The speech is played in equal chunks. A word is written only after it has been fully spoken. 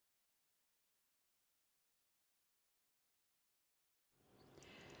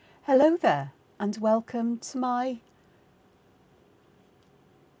Hello there and welcome to my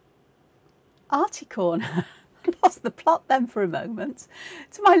arty corner. I lost the plot then for a moment.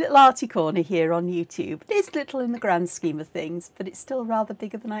 To my little arty corner here on YouTube. It is little in the grand scheme of things, but it's still rather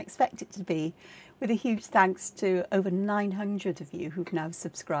bigger than I expect it to be, with a huge thanks to over 900 of you who've now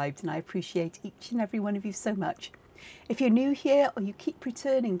subscribed, and I appreciate each and every one of you so much. If you're new here or you keep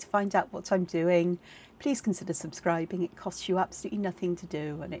returning to find out what I'm doing, please consider subscribing. It costs you absolutely nothing to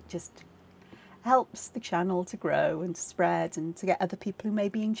do, and it just helps the channel to grow and to spread and to get other people who may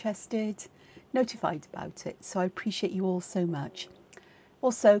be interested notified about it. So I appreciate you all so much.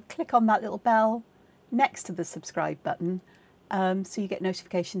 Also, click on that little bell next to the subscribe button so you get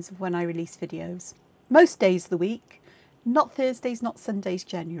notifications of when I release videos. Most days of the week, not Thursdays, not Sundays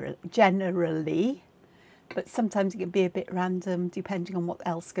generally, but sometimes it can be a bit random depending on what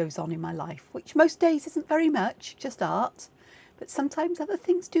else goes on in my life, which most days isn't very much, just art. But sometimes other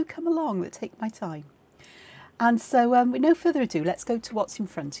things do come along that take my time. And so with no further ado, let's go to what's in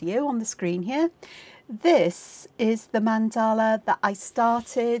front of you on the screen here. This is the mandala that I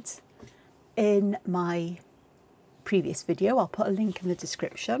started in my previous video. I'll put a link in the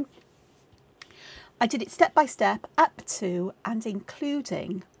description. I did it step by step up to and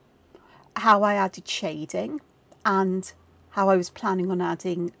including how I added shading and how I was planning on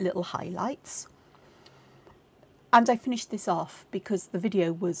adding little highlights. And I finished this off because the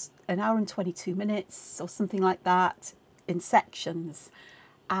video was 1 hour and 22 minutes or something like that in sections.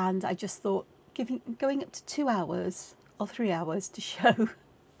 And I just thought going up to 2 hours or 3 hours to show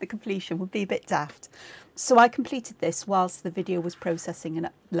the completion would be a bit daft. So I completed this whilst the video was processing and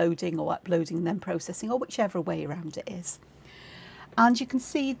uploading, or uploading and then processing, or whichever way around it is. And you can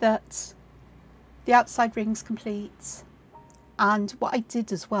see that the outside ring's complete. And what I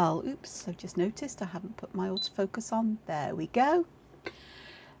did as well, oops, I just noticed I haven't put my autofocus on. There we go.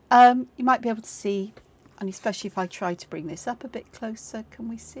 You might be able to see, and especially if I try to bring this up a bit closer, can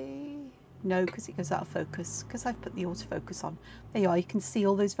we see? No, because it goes out of focus, because I've put the autofocus on. There you are, you can see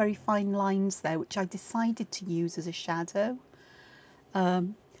all those very fine lines there, which I decided to use as a shadow,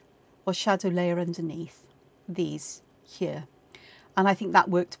 or shadow layer underneath these here. And I think that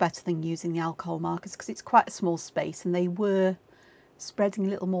worked better than using the alcohol markers because it's quite a small space and they were spreading a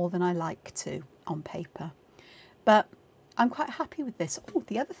little more than I like to on paper. But I'm quite happy with this. Oh,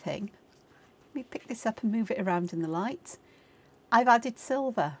 the other thing, let me pick this up and move it around in the light. I've added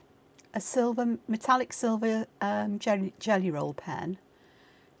silver, a metallic silver jelly roll pen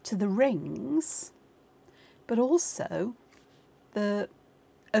to the rings, but also the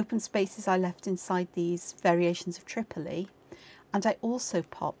open spaces I left inside these variations of Tripoli. And I also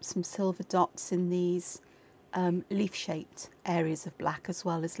popped some silver dots in these leaf-shaped areas of black, as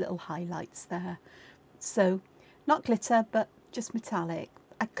well as little highlights there. So not glitter, but just metallic.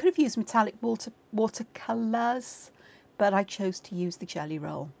 I could have used metallic watercolours, but I chose to use the jelly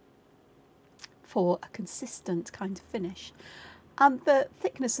roll for a consistent kind of finish. And the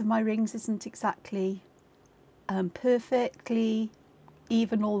thickness of my rings isn't exactly perfectly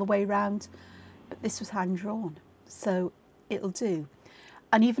even all the way around, but this was hand-drawn, so it'll do.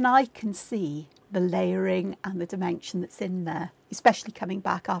 And even I can see the layering and the dimension that's in there, especially coming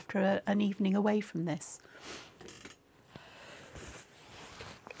back after an evening away from this.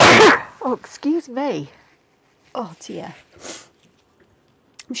 Oh, excuse me. Oh dear.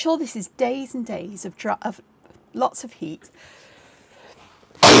 I'm sure this is days and days of lots of heat.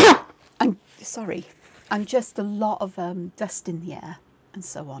 And sorry, and just a lot of dust in the air and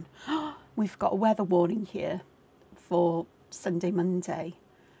so on. We've got a weather warning here for Sunday, Monday.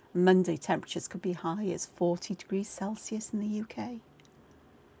 Monday temperatures could be high as 40 degrees Celsius in the UK.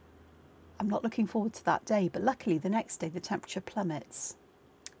 I'm not looking forward to that day, but luckily the next day the temperature plummets,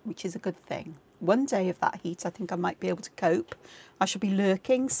 which is a good thing. One day of that heat I think I might be able to cope. I shall be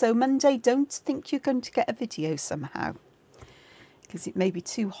lurking, so Monday don't think you're going to get a video somehow, because it may be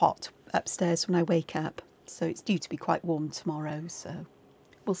too hot upstairs when I wake up. So it's due to be quite warm tomorrow, so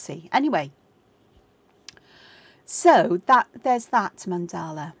we'll see. Anyway, so there's that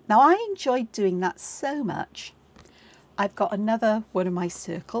mandala. Now I enjoyed doing that so much. I've got another one of my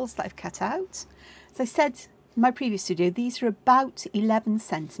circles that I've cut out. As I said in my previous video, these are about 11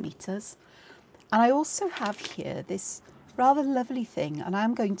 centimetres. And I also have here this rather lovely thing, and I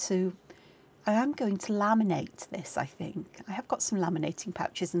am going to laminate this, I think. I have got some laminating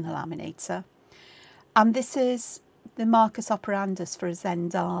pouches in the laminator. And this is the Marcus operandus for a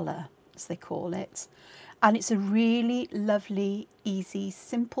Zendala, as they call it. And it's a really lovely, easy,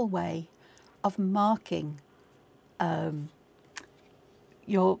 simple way of marking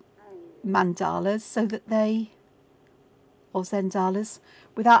your mandalas so that they or Zendalas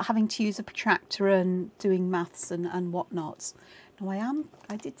without having to use a protractor and doing maths and whatnot. Now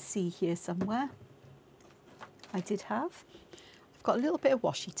I did see here somewhere, I've got a little bit of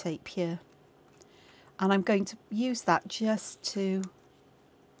washi tape here, and I'm going to use that just to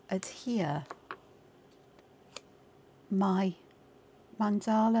adhere my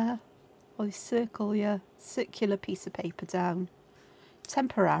mandala or this circular piece of paper down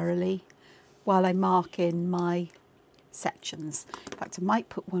temporarily while I mark in my sections. In fact, I might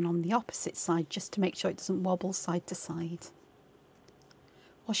put one on the opposite side just to make sure it doesn't wobble side to side.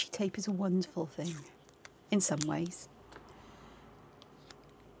 Washi tape is a wonderful thing in some ways.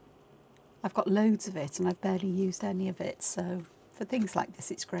 I've got loads of it and I've barely used any of it, so for things like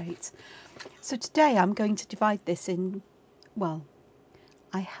this it's great. So today I'm going to divide this in, well,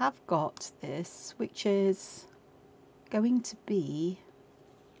 I have got this which is going to be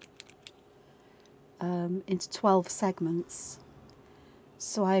into 12 segments.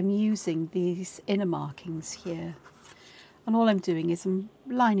 So I'm using these inner markings here, and all I'm doing is I'm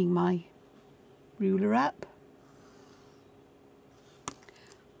lining my ruler up. It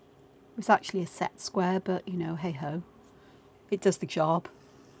was actually a set square, but you know, hey ho, it does the job.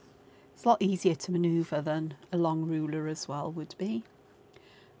 It's a lot easier to manoeuvre than a long ruler as well would be.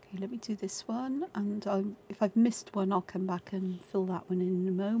 Okay, let me do this one, and if I've missed one I'll come back and fill that one in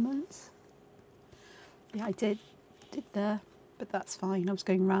a moment. Yeah, I did there, but that's fine. I was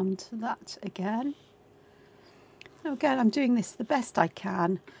going round that again. Now again, I'm doing this the best I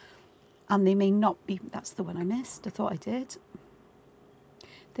can, and they may not be, that's the one I missed, I thought I did.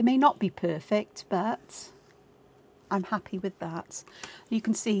 They may not be perfect, but I'm happy with that. You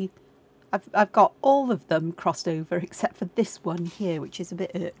can see I've got all of them crossed over except for this one here, which is a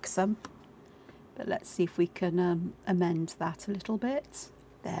bit irksome. But let's see if we can amend that a little bit.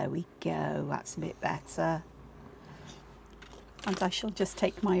 There we go, that's a bit better. And I shall just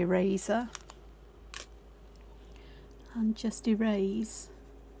take my eraser and just erase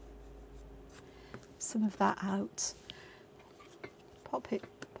some of that out. Pop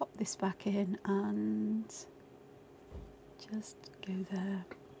this back in and just go there.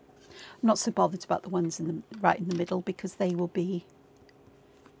 I'm not so bothered about the ones right in the middle because they'll be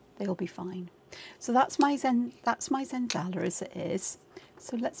fine. So that's my Zendala as it is.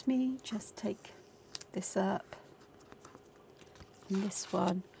 So let me just take this up and this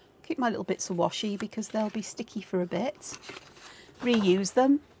one. Keep my little bits of washi because they'll be sticky for a bit. Reuse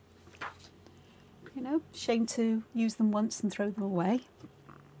them. You know, shame to use them once and throw them away.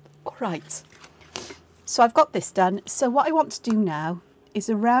 All right. So I've got this done. So what I want to do now is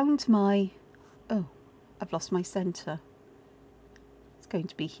around my, oh, I've lost my centre. It's going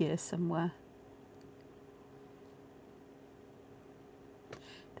to be here somewhere.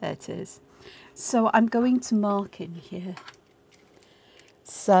 There it is. So I'm going to mark in here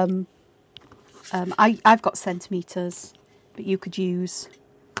some, I've got centimetres, but you could use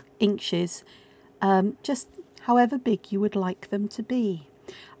inches, just however big you would like them to be.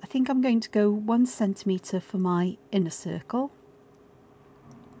 I think I'm going to go 1 centimetre for my inner circle,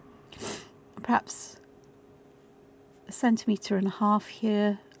 perhaps 1.5 centimetres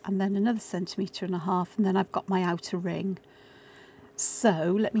here, and then another 1.5 centimetres, and then I've got my outer ring.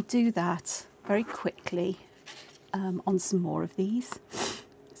 So let me do that very quickly on some more of these.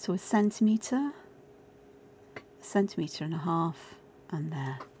 So 1 centimetre, 1.5 centimetres, and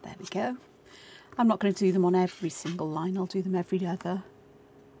there we go. I'm not going to do them on every single line, I'll do them every other.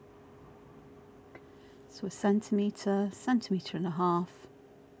 So 1 centimetre, 1.5 centimetres, 1.5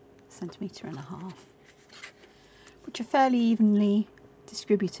 centimetres, which are fairly evenly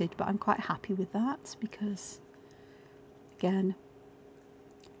distributed, but I'm quite happy with that because, again,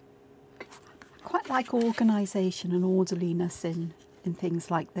 I quite like organisation and orderliness in things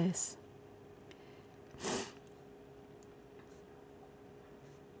like this.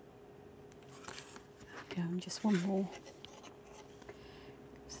 Go, and just one more.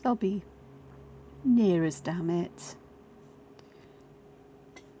 So they'll be near as, damn it.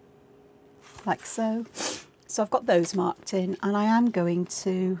 Like so. So I've got those marked in, and I am going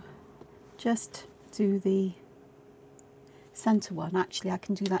to just do the centre one. Actually, I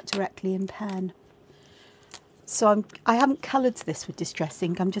can do that directly in pen. So I haven't coloured this with Distress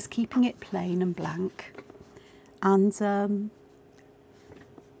ink, I'm just keeping it plain and blank. And in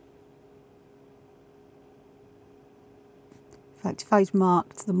fact, if I'd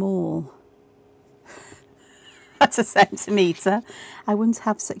marked them all at 1 centimetre, I wouldn't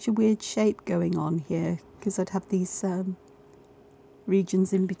have such a weird shape going on here, because I'd have these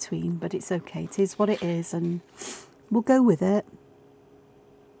regions in between, but it's okay, it is what it is, and we'll go with it.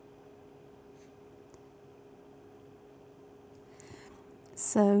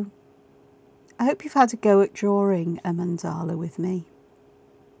 So I hope you've had a go at drawing a mandala with me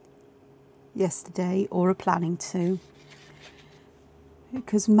yesterday, or are planning to,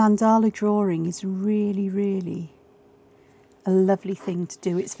 because mandala drawing is really, really a lovely thing to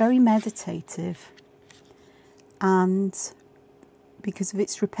do. It's very meditative, and because of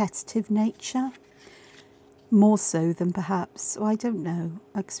its repetitive nature, more so than perhaps, oh, I don't know,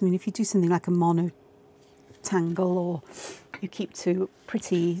 I mean, if you do something like a monotangle, or you keep to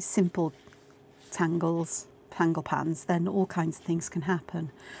pretty simple tangles, tangle pans, then all kinds of things can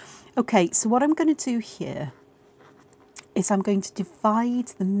happen. Okay, so what I'm going to do here is I'm going to divide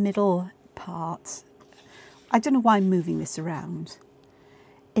the middle part, I don't know why I'm moving this around,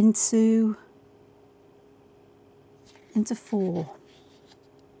 into 4,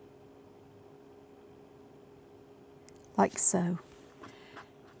 like so.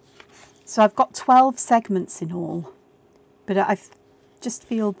 So I've got 12 segments in all, but I just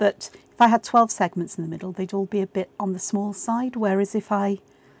feel that if I had 12 segments in the middle, they'd all be a bit on the small side, whereas if I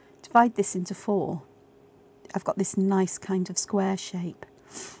divide this into 4, I've got this nice kind of square shape.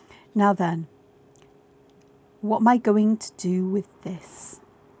 Now then, what am I going to do with this?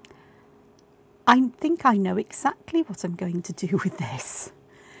 I think I know exactly what I'm going to do with this,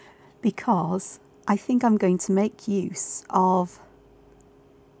 because I think I'm going to make use of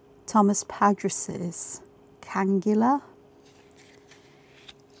Thomas Padras's Kangular,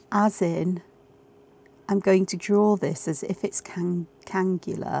 as in I'm going to draw this as if it's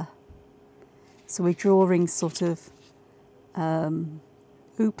Kangular. So we're drawing sort of,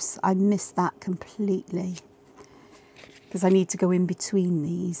 oops, I missed that completely, because I need to go in between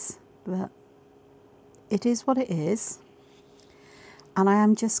these, but it is what it is. And I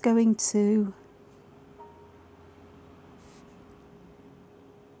am just going to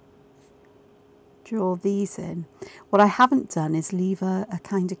draw these in. What I haven't done is leave a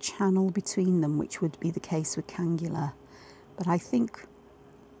kind of channel between them, which would be the case with Kangular. But I think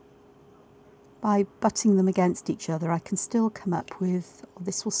by butting them against each other, I can still come up with, or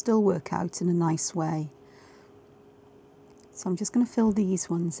this will still work out in a nice way. So I'm just going to fill these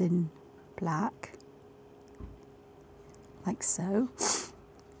ones in black, like so.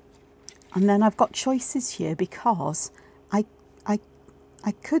 And then I've got choices here, because I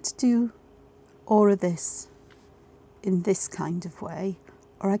could do all of this in this kind of way,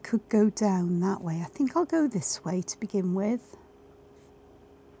 or I could go down that way. I think I'll go this way to begin with.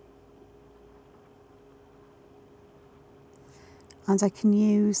 And I can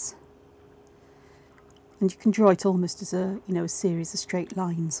use, and you can draw it almost as a, you know, a series of straight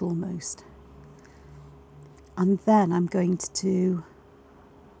lines almost. And then I'm going to do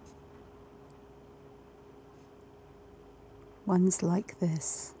ones like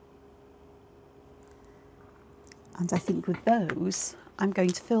this. And I think with those, I'm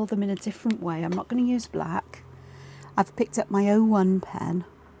going to fill them in a different way. I'm not going to use black. I've picked up my O1 pen.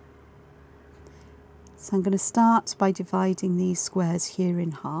 So I'm going to start by dividing these squares here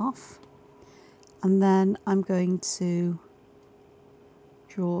in half. And then I'm going to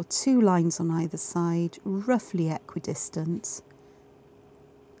draw 2 lines on either side, roughly equidistant.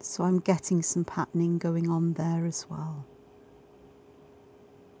 So I'm getting some patterning going on there as well.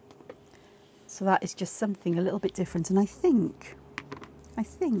 So that is just something a little bit different, and I think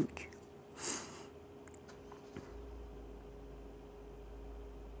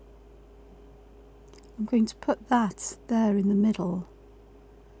I'm going to put that there in the middle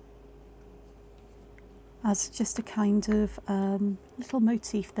as just a kind of little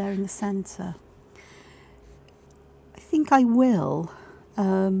motif there in the centre. I think I will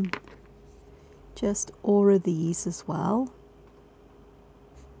just aura these as well.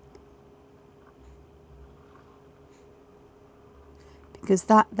 Because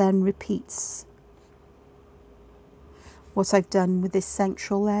that then repeats what I've done with this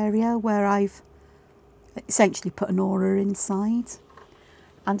central area, where I've essentially put an aura inside.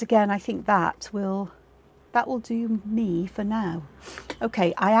 And again, I think that will do me for now.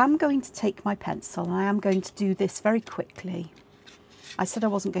 Okay, I am going to take my pencil, and I am going to do this very quickly. I said I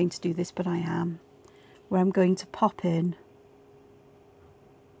wasn't going to do this, but I am. Where I'm going to pop in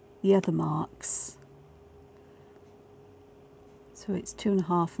the other marks. So it's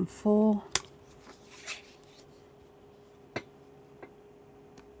 2.5 and 4.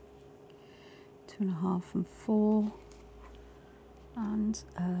 2.5 and 4. And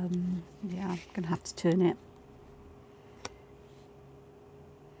yeah, I'm going to have to turn it.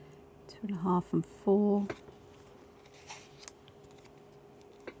 2.5 and 4.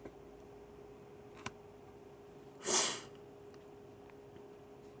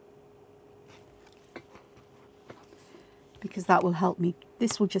 Because that will help me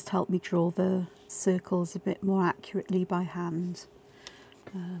This will just help me draw the circles a bit more accurately by hand.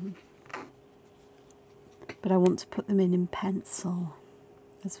 But I want to put them in pencil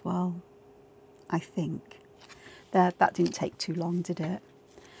as well, I think. There, that didn't take too long, did it?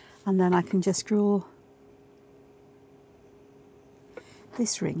 And then I can just draw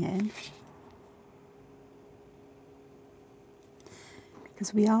this ring in,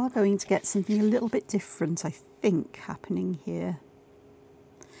 because we are going to get something a little bit different, I think, happening here.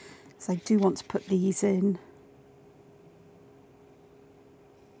 So I do want to put these in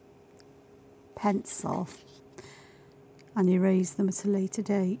pencil and erase them at a later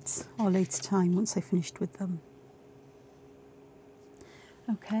date or later time once I've finished with them.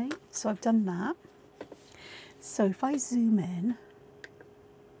 Okay, so I've done that. So if I zoom in,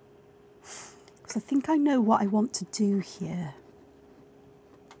 because I think I know what I want to do here.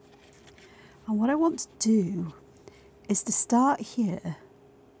 And what I want to do is to start here.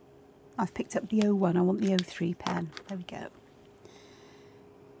 I've picked up the O1, I want the O3 pen. There we go.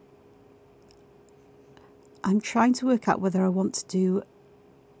 I'm trying to work out whether I want to do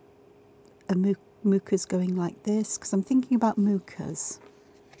a Mookas going like this, because I'm thinking about Mookas.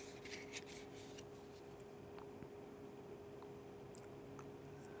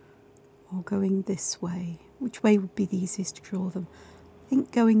 Or going this way. Which way would be the easiest to draw them? I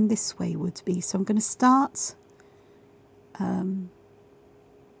think going this way would be. So I'm going to start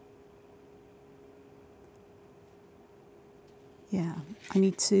yeah, I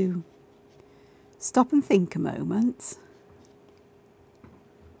need to stop and think a moment.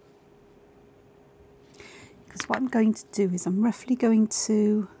 Because what I'm going to do is I'm roughly going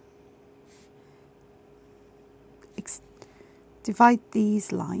to divide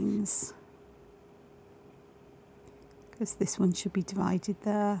these lines, because this one should be divided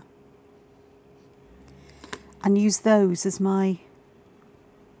there, and use those as my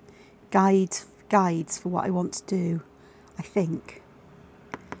guides for what I want to do. I think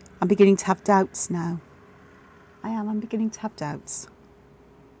I'm beginning to have doubts now. I'm beginning to have doubts.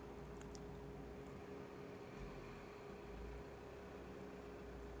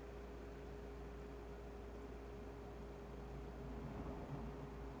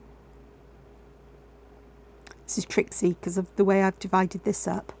 This is tricksy because of the way I've divided this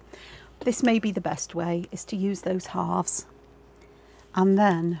up. This may be the best way, is to use those halves. And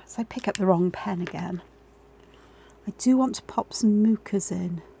then, as I pick up the wrong pen again, I do want to pop some Mookas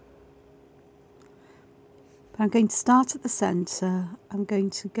in. But I'm going to start at the centre. I'm going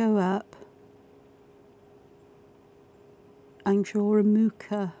to go up and draw a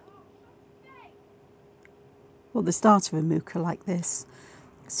Mooka. Well, the start of a Mooka like this.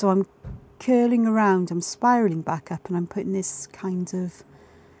 So I'm curling around, I'm spiralling back up, and I'm putting this kind of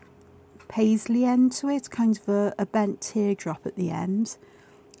paisley end to it, kind of a bent teardrop at the end.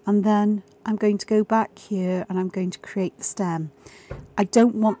 And then I'm going to go back here and I'm going to create the stem. I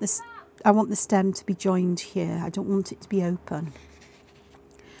don't want this, I want the stem to be joined here. I don't want it to be open.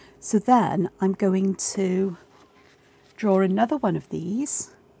 So then I'm going to draw another one of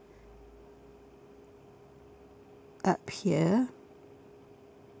these up here.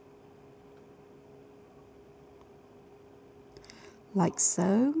 Like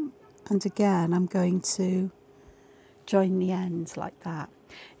so. And again, I'm going to join the ends like that.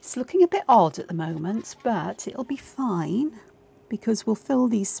 It's looking a bit odd at the moment, but it'll be fine because we'll fill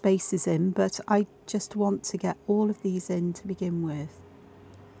these spaces in, but I just want to get all of these in to begin with.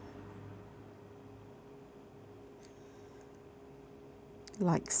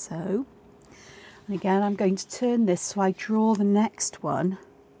 Like so. And again, I'm going to turn this so I draw the next one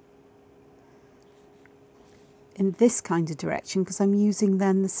in this kind of direction, because I'm using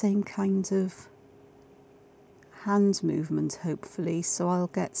then the same kind of hand movement, hopefully, so I'll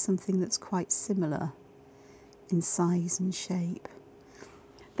get something that's quite similar in size and shape.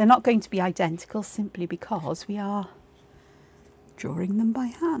 They're not going to be identical simply because we are drawing them by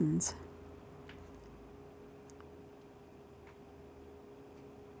hand.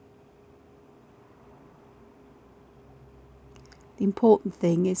 The important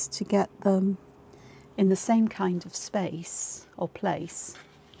thing is to get them in the same kind of space or place,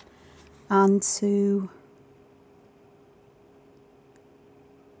 and to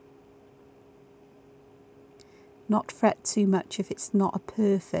not fret too much if it's not a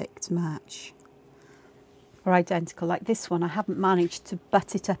perfect match or identical. Like this one, I haven't managed to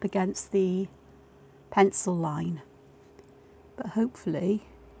butt it up against the pencil line, but hopefully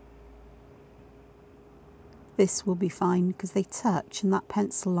this will be fine because they touch and that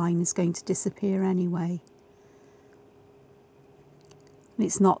pencil line is going to disappear anyway. And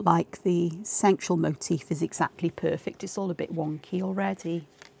it's not like the central motif is exactly perfect. It's all a bit wonky already.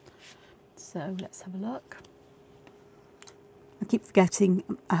 So let's have a look. I keep forgetting,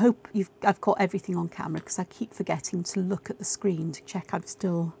 I hope I've caught everything on camera, because I keep forgetting to look at the screen to check I'm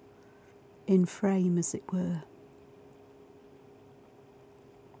still in frame, as it were.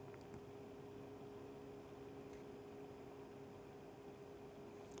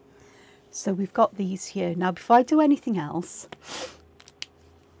 So we've got these here. Now, before I do anything else,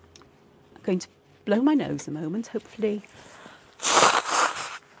 I'm going to blow my nose a moment, hopefully.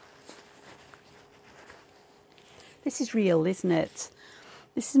 This is real, isn't it?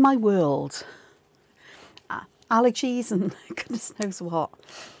 This is my world. Allergies and goodness knows what.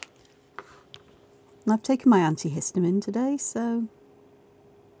 And I've taken my antihistamine today, so...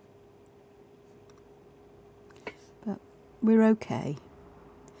 But we're okay.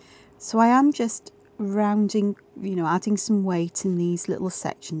 So I am just rounding, you know, adding some weight in these little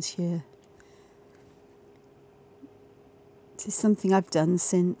sections here. This is something I've done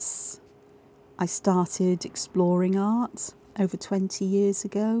since I started exploring art over 20 years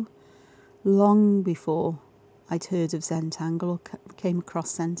ago, long before I'd heard of zentangle or came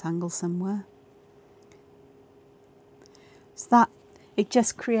across zentangle somewhere. So that, it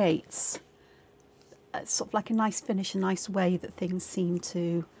just creates sort of like a nice finish, a nice way that things seem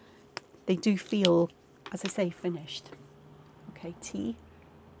to, they do feel, as I say, finished. Okay, tea.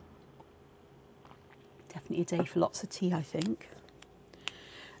 Definitely a day for lots of tea, I think.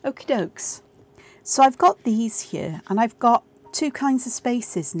 Okie dokes. So I've got these here, and I've got two kinds of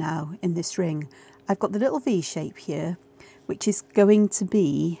spaces now in this ring. I've got the little V shape here, which is going to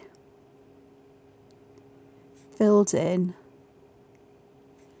be filled in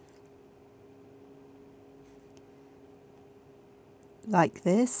like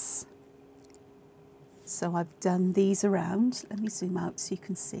this. So I've done these around. Let me zoom out so you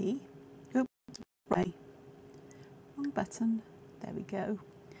can see. Oops, right. Wrong button. There we go.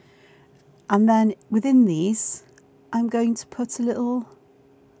 And then within these, I'm going to put a little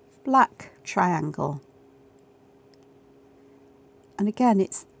black triangle. And again,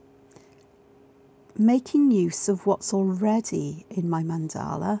 it's making use of what's already in my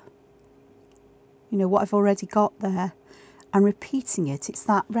mandala. You know, what I've already got there, and repeating it. It's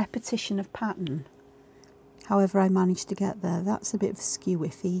that repetition of pattern. However I managed to get there, that's a bit of a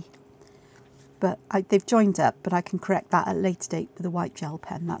skew-iffy. But they've joined up, but I can correct that at a later date with a white gel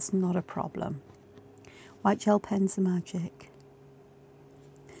pen. That's not a problem. White gel pens are magic.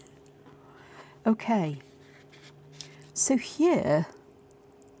 Okay. So here,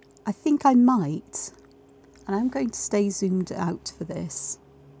 I think I might, and I'm going to stay zoomed out for this.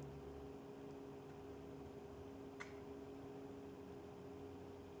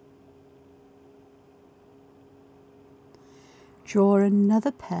 Draw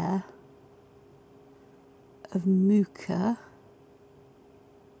another pair of Mooka,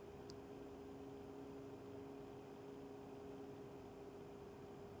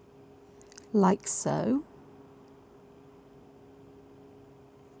 like so,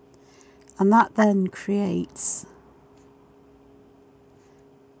 and that then creates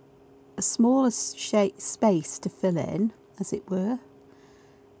a smaller space to fill in, as it were,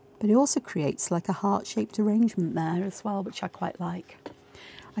 but it also creates like a heart-shaped arrangement there as well, which I quite like.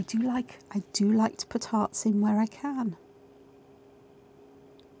 I do like to put hearts in where I can.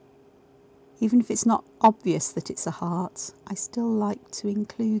 Even if it's not obvious that it's a heart, I still like to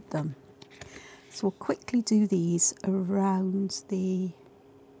include them. So we'll quickly do these around the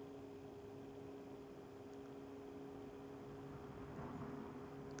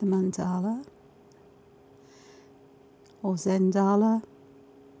mandala or Zendala.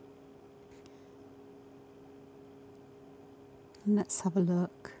 And let's have a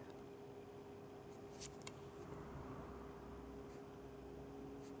look.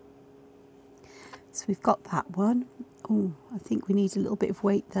 So we've got that one. Oh, I think we need a little bit of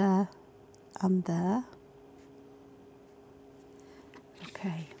weight there and there.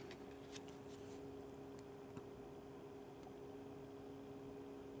 Okay.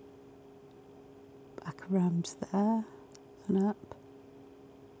 Back around there and up.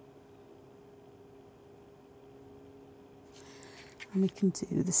 And we can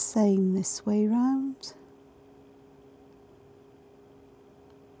do the same this way round.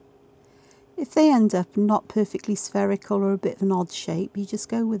 If they end up not perfectly spherical or a bit of an odd shape, you just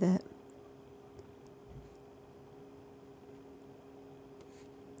go with it.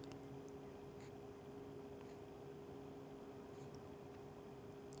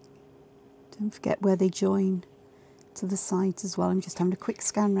 Don't forget where they join to the sides as well. I'm just having a quick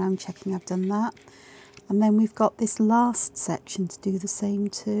scan round, checking I've done that. And then we've got this last section to do the same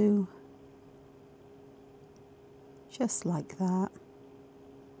too. Just like that.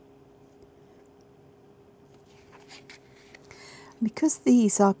 Because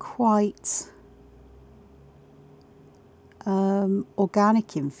these are quite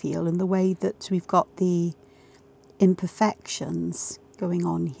organic in feel, in the way that we've got the imperfections going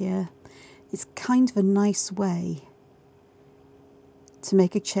on here, it's kind of a nice way to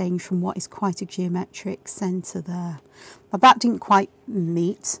make a change from what is quite a geometric centre there. Now that didn't quite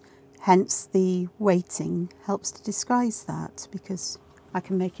meet, hence the weighting helps to disguise that, because I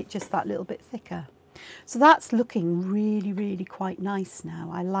can make it just that little bit thicker. So that's looking really, really quite nice now.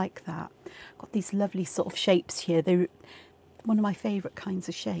 I like that. Got these lovely sort of shapes here. They're one of my favourite kinds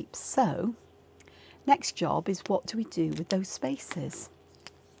of shapes. So next job is, what do we do with those spaces?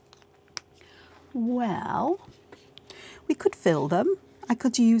 Well, we could fill them. I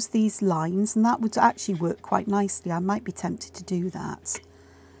could use these lines and that would actually work quite nicely. I might be tempted to do that.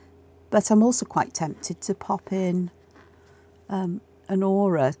 But I'm also quite tempted to pop in an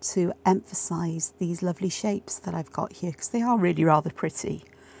aura to emphasise these lovely shapes that I've got here, because they are really rather pretty,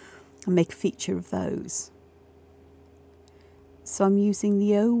 and make a feature of those. So I'm using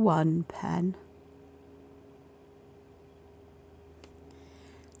the 01 pen,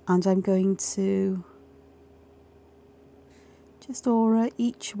 and I'm going to just aura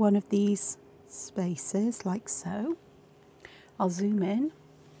each one of these spaces like so. I'll zoom in,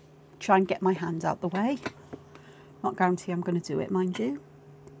 try and get my hand out the way. Not guarantee I'm going to do it, mind you.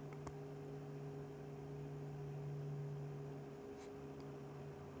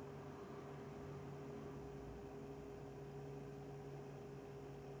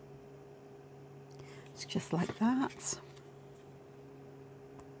 It's just like that.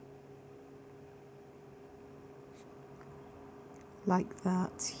 Like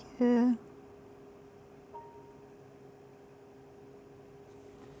that here.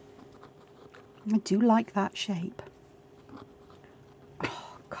 I do like that shape.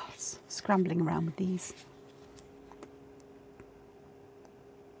 Oh God, scrambling around with these.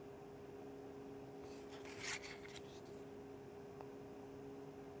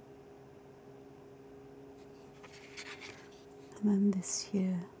 And then this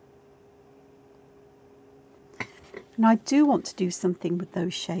here. And I do want to do something with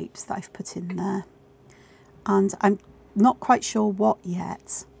those shapes that I've put in there. And I'm not quite sure what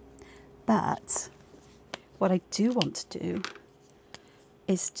yet. But what I do want to do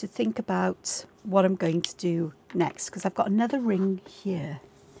is to think about what I'm going to do next, because I've got another ring here.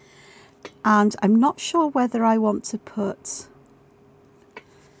 And I'm not sure whether I want to put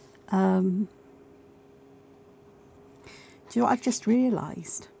do you know what I've just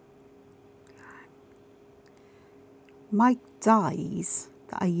realised? My dies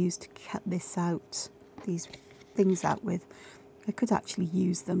that I used to cut this out, these things out with, I could actually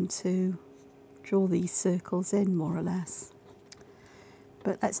use them to draw these circles in, more or less.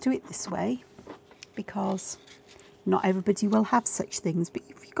 But let's do it this way, because not everybody will have such things. But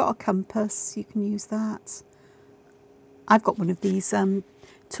if you've got a compass, you can use that. I've got one of these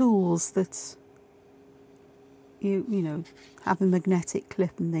tools that you know, have a magnetic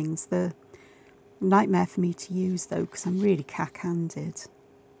clip and things. They're a nightmare for me to use though, because I'm really cack-handed.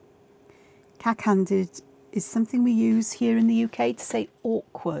 Cack-handed is something we use here in the UK to say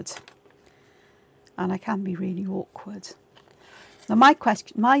awkward. And I can be really awkward. Now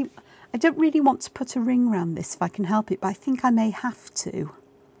I don't really want to put a ring around this if I can help it, but I think I may have to,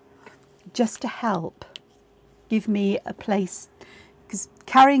 just to help give me a place, because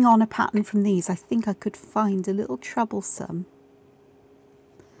carrying on a pattern from these, I think I could find a little troublesome.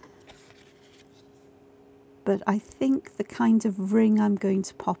 But I think the kind of ring I'm going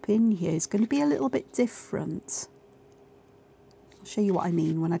to pop in here is going to be a little bit different. I'll show you what I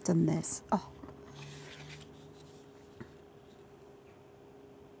mean when I've done this. Oh.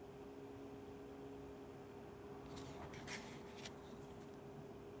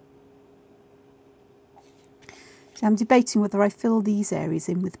 So I'm debating whether I fill these areas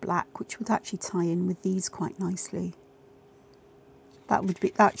in with black, which would actually tie in with these quite nicely. That would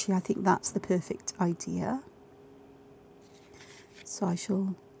be, actually, I think that's the perfect idea. So I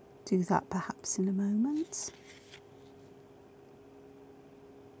shall do that perhaps in a moment.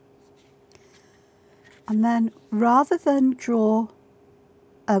 And then rather than draw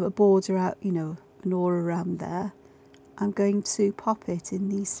a border out, you know, an aura around there, I'm going to pop it in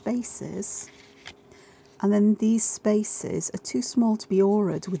these spaces. And then these spaces are too small to be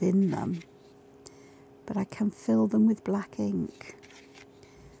aura'd within them, but I can fill them with black ink,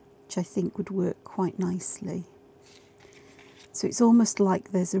 which I think would work quite nicely. So it's almost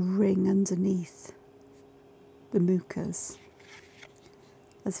like there's a ring underneath the Mookas,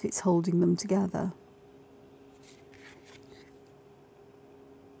 as if it's holding them together.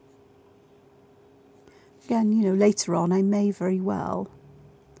 Again, you know, later on I may very well,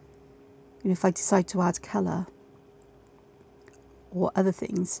 you know, if I decide to add colour or other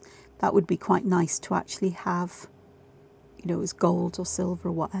things, that would be quite nice to actually have, you know, as gold or silver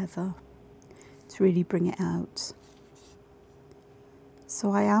or whatever, to really bring it out.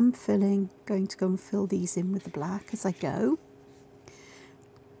 So I am going to go and fill these in with the black as I go.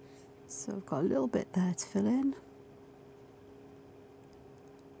 So I've got a little bit there to fill in.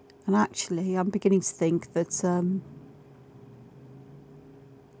 And actually I'm beginning to think that I'll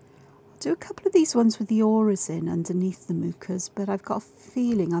do a couple of these ones with the auras in underneath the Mookas, but I've got a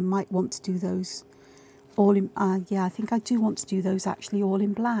feeling I might want to do those all in, yeah, I think I do want to do those actually all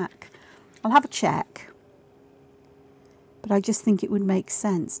in black. I'll have a check. But I just think it would make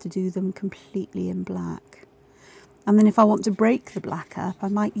sense to do them completely in black. And then if I want to break the black up, I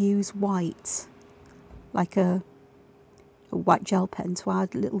might use white, like a white gel pen, to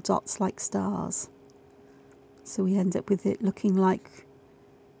add little dots like stars. So we end up with it looking like,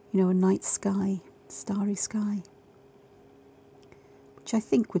 you know, a night sky, starry sky. Which I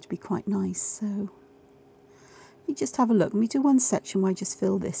think would be quite nice. So let me just have a look. Let me do one section where I just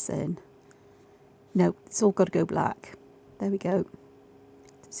fill this in. No, it's all got to go black. There we go.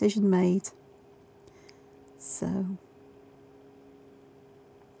 Decision made. So,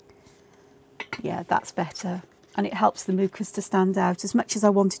 yeah, that's better. And it helps the Mookas to stand out. As much as I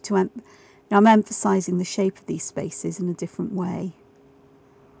wanted to, now I'm emphasising the shape of these spaces in a different way.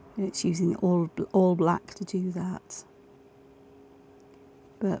 And it's using all black to do that.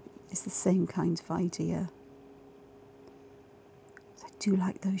 But it's the same kind of idea. I do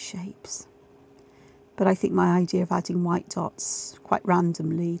like those shapes. But I think my idea of adding white dots quite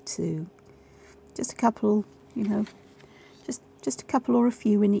randomly to just a couple, you know, just a couple or a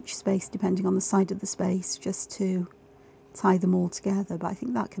few in each space, depending on the side of the space, just to tie them all together. But I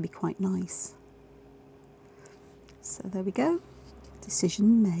think that can be quite nice. So there we go.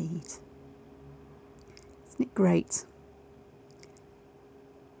 Decision made. Isn't it great?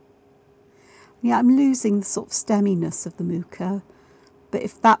 Yeah, I'm losing the sort of stemminess of the Mooka. But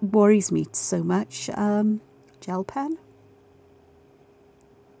if that worries me so much, gel pen,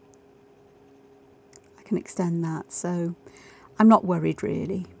 I can extend that, so I'm not worried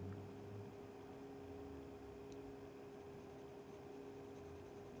really.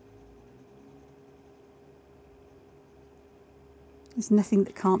 There's nothing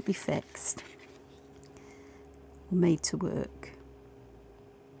that can't be fixed or made to work.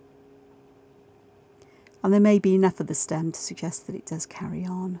 And there may be enough of the stem to suggest that it does carry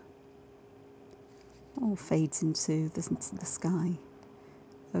on. All fades into the sky.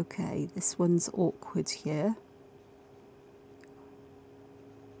 Okay, this one's awkward here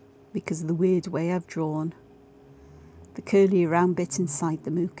because of the weird way I've drawn the curly round bit inside the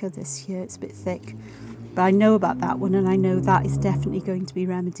Mooka this year. It's a bit thick, but I know about that one, and I know that is definitely going to be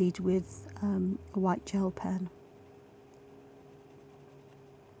remedied with a white gel pen.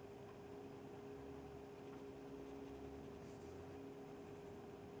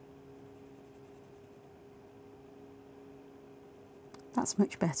 That's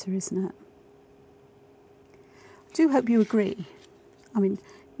much better, isn't it? I do hope you agree. I mean,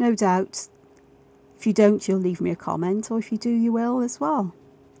 no doubt, if you don't, you'll leave me a comment, or if you do, you will as well.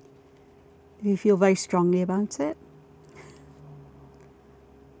 If you feel very strongly about it.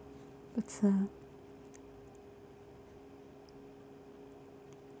 But,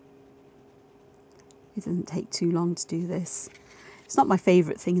 it doesn't take too long to do this. It's not my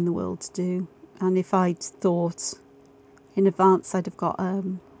favourite thing in the world to do. And if I'd thought in advance, I'd have got a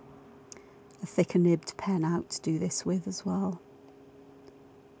thicker nibbed pen out to do this with as well,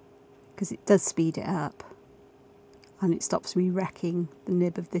 because it does speed it up and it stops me wrecking the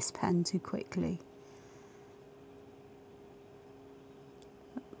nib of this pen too quickly.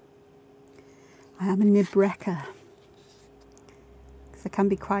 I am a nib wrecker because I can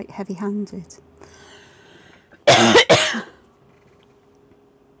be quite heavy-handed.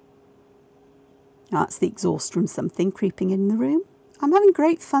 That's the exhaust from something creeping in the room. I'm having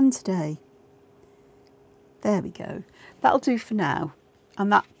great fun today. There we go. That'll do for now. And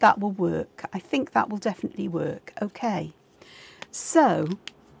that will work. I think that will definitely work. Okay. So,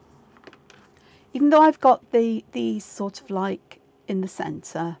 even though I've got these sort of like in the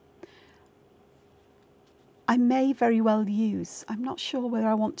centre, I may very well use, I'm not sure whether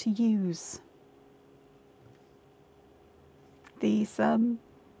I want to use these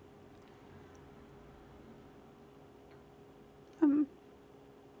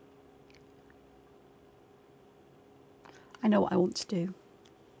I know what I want to do.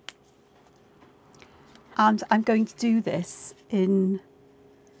 And I'm going to do this in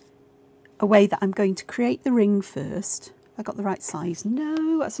a way that I'm going to create the ring first. I got the right size.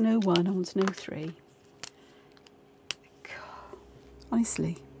 No, that's an 01. I want an 03. God,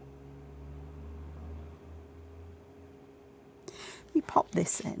 honestly. Let me pop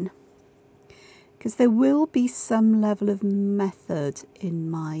this in, because there will be some level of method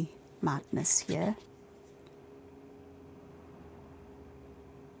in my madness here.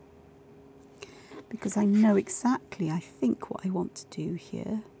 Because I know exactly, I think, what I want to do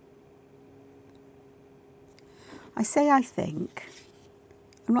here. I say I think.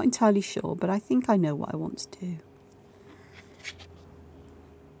 I'm not entirely sure, but I think I know what I want to do.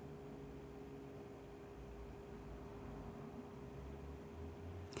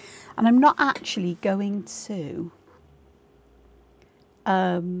 And I'm not actually going to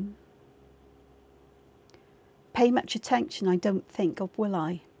pay much attention, I don't think, or will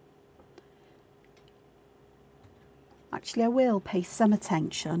I? Actually, I will pay some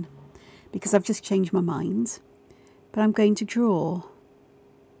attention, because I've just changed my mind. But I'm going to draw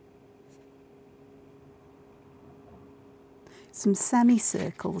some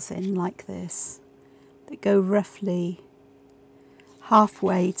semicircles in like this, that go roughly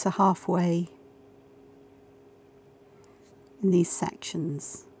halfway to halfway in these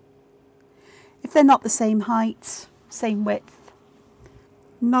sections. If they're not the same height, same width,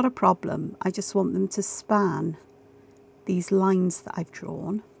 not a problem. I just want them to span these lines that I've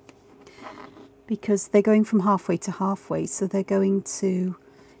drawn, because they're going from halfway to halfway, so they're going to,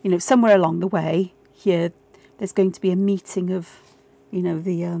 you know, somewhere along the way here, there's going to be a meeting of, you know,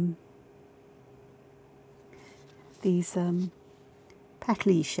 these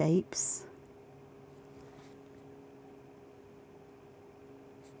petally shapes.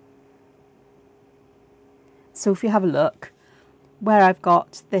 So if you have a look, where I've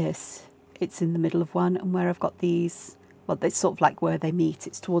got this, it's in the middle of one, and where I've got these, well, it's sort of like where they meet,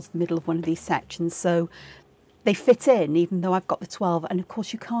 it's towards the middle of one of these sections. So they fit in, even though I've got the 12. And of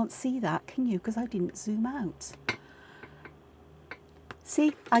course you can't see that, can you? Because I didn't zoom out.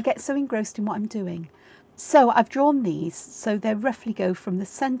 See, I get so engrossed in what I'm doing. So I've drawn these, so they roughly go from the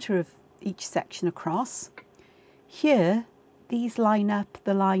centre of each section across. Here, these line up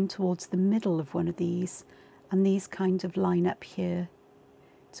the line towards the middle of one of these, and these kind of line up here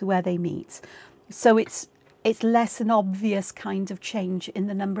to where they meet. So it's less an obvious kind of change in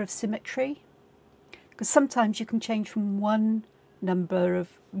the number of symmetry, because sometimes you can change from one number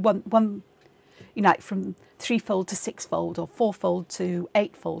of one, you know, like from 3-fold to 6-fold, or 4-fold to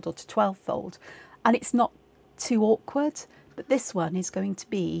 8-fold, or to 12-fold, and it's not too awkward. But this one is going to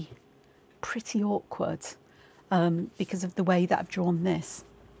be pretty awkward because of the way that I've drawn this.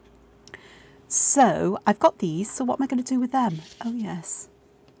 So I've got these, so what am I going to do with them? Oh yes.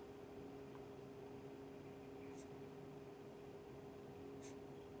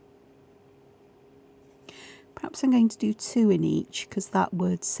 Perhaps I'm going to do 2 in each, because that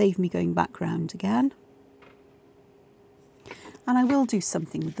would save me going back round again. And I will do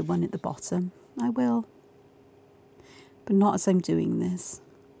something with the one at the bottom. I will. But not as I'm doing this.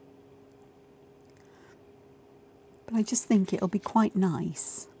 But I just think it'll be quite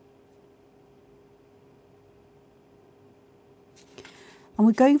nice. And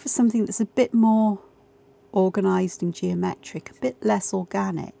we're going for something that's a bit more organised and geometric, a bit less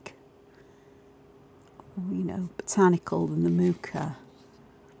organic, you know, botanical than the Mooka,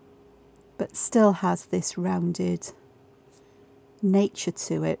 but still has this rounded nature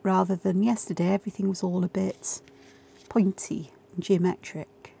to it, rather than yesterday everything was all a bit pointy and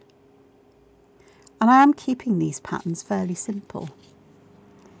geometric. And I am keeping these patterns fairly simple.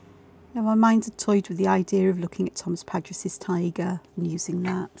 Now, my mind had toyed with the idea of looking at Thomas Padris's tiger and using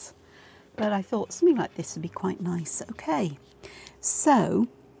that, but I thought something like this would be quite nice. Okay, so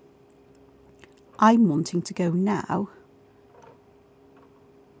I'm wanting to go now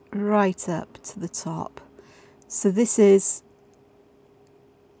right up to the top. So this is,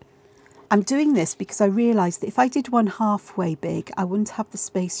 I'm doing this because I realised that if I did one halfway big, I wouldn't have the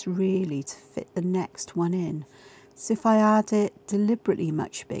space really to fit the next one in. So if I add it deliberately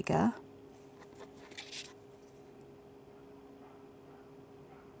much bigger,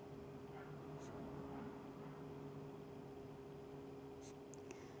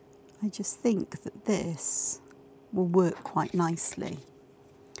 I just think that this will work quite nicely.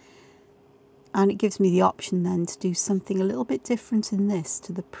 And it gives me the option then to do something a little bit different in this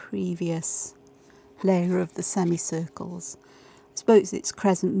to the previous layer of the semicircles. I suppose it's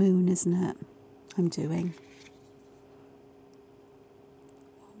Crescent Moon, isn't it, I'm doing?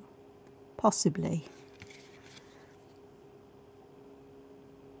 Possibly.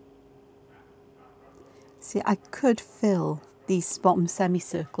 See, I could fill these bottom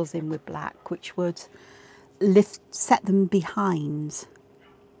semicircles in with black, which would set them behind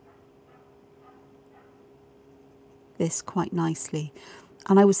this quite nicely.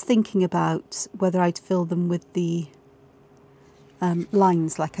 And I was thinking about whether I'd fill them with the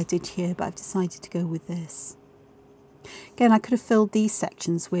lines like I did here, but I've decided to go with this. Again, I could have filled these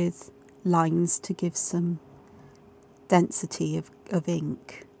sections with lines to give some density of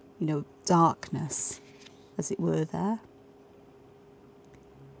ink, you know, darkness, as it were, there.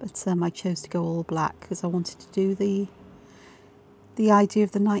 But I chose to go all black because I wanted to do the idea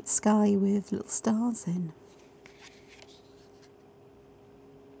of the night sky with little stars in.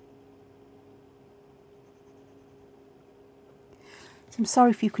 So I'm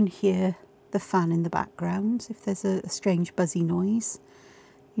sorry if you can hear the fan in the background, if there's a strange buzzy noise.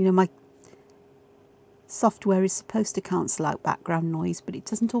 You know, my software is supposed to cancel out background noise, but it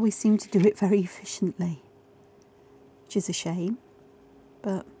doesn't always seem to do it very efficiently, which is a shame,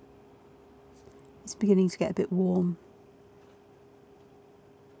 but it's beginning to get a bit warm.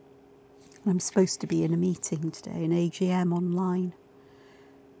 And I'm supposed to be in a meeting today, an AGM online.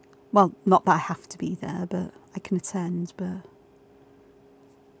 Well, not that I have to be there, but I can attend, but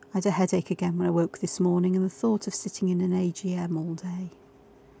I had a headache again when I woke this morning, and the thought of sitting in an AGM all day.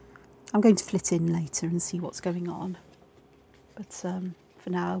 I'm going to flit in later and see what's going on. But for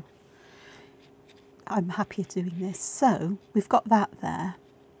now, I'm happier doing this. So we've got that there.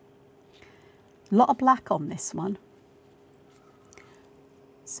 A lot of black on this one.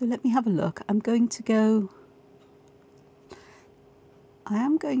 So let me have a look. I am going to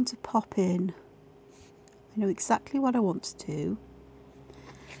pop in. I know exactly what I want to do.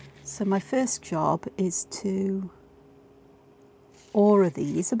 So my first job is to aura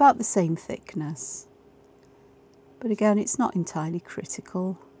these about the same thickness, but again it's not entirely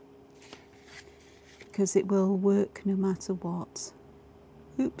critical because it will work no matter what.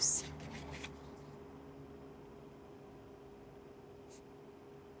 Oops.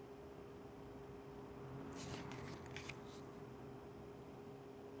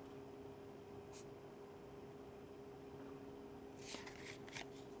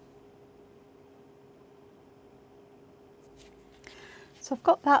 So I've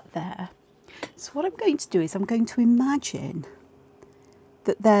got that there. So what I'm going to do is I'm going to imagine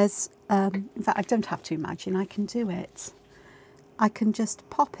that there's, in fact I don't have to imagine, I can do it. I can just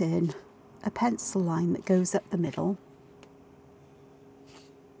pop in a pencil line that goes up the middle,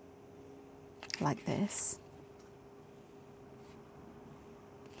 like this.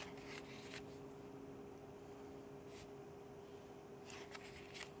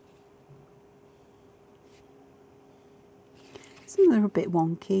 Some of them are a bit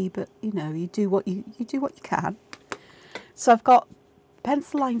wonky, but you know, you do what you can. So I've got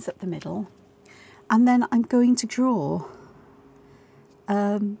pencil lines up the middle, and then I'm going to draw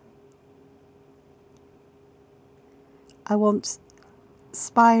I want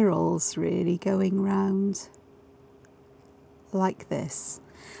spirals really going round like this.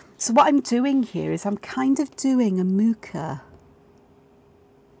 So what I'm doing here is I'm kind of doing a Mooka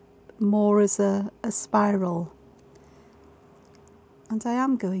more as a spiral. And I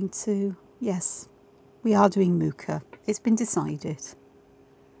am going to, yes, we are doing Mooka. It's been decided.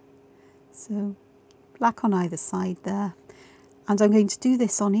 So black on either side there. And I'm going to do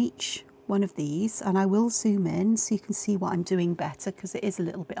this on each one of these, and I will zoom in so you can see what I'm doing better because it is a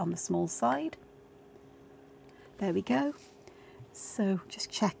little bit on the small side. There we go. So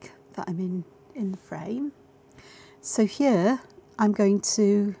just check that I'm in the frame. So here I'm going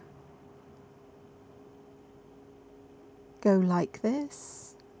to go like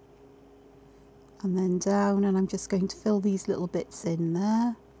this and then down, and I'm just going to fill these little bits in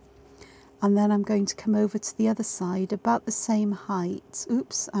there, and then I'm going to come over to the other side about the same height.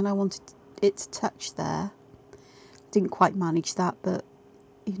 Oops, and I wanted it to touch there. Didn't quite manage that, but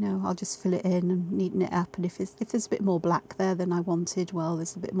you know, I'll just fill it in and neaten it up, and if there's a bit more black there than I wanted, well,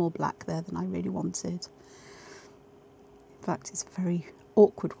 there's a bit more black there than I really wanted. In fact, it's a very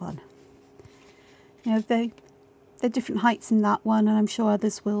awkward one. You know, they're different heights in that one, and I'm sure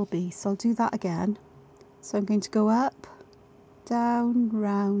others will be, so I'll do that again. So I'm going to go up, down,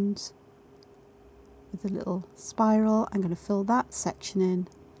 round with a little spiral. I'm going to fill that section in,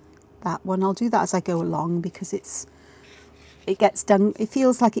 that one. I'll do that as I go along because it gets done, it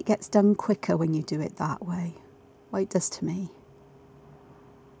feels like it gets done quicker when you do it that way. Well, it does to me.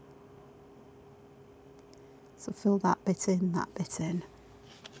 So fill that bit in, that bit in.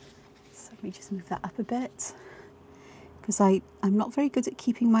 So let me just move that up a bit, because I'm not very good at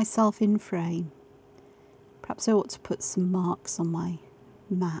keeping myself in frame. Perhaps I ought to put some marks on my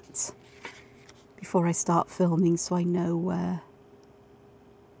mat before I start filming, so I know where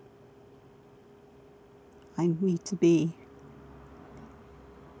I need to be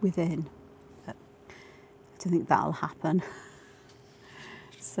within. But I don't think that'll happen.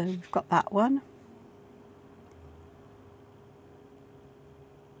 So we've got that one.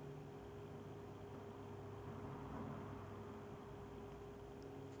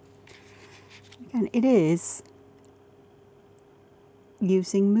 Again, it is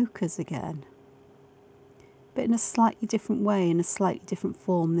using Mookas again, but in a slightly different way, in a slightly different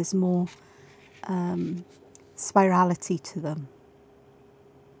form. There's more spirality to them.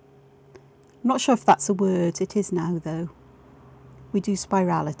 I'm not sure if that's a word. It is now, though. We do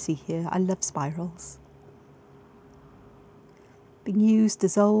spirality here. I love spirals. Been used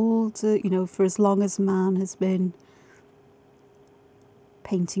as old, you know, for as long as man has been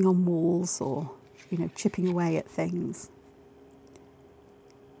painting on walls or, you know, chipping away at things.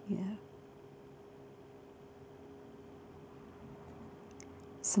 Yeah.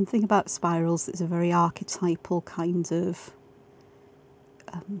 Something about spirals that's a very archetypal kind of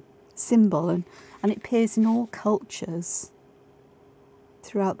symbol, and it appears in all cultures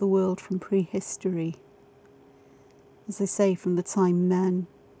throughout the world from prehistory. As I say, from the time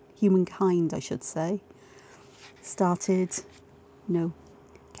humankind, I should say, started, you know,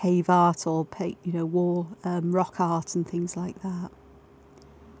 cave art or, you know, rock art and things like that.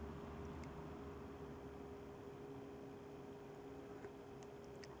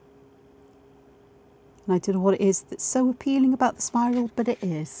 And I don't know what it is that's so appealing about the spiral, but it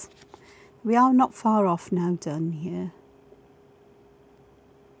is. We are not far off now done here.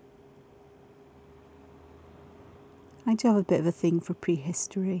 I do have a bit of a thing for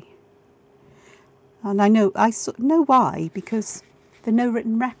prehistory. And I know why, because there are no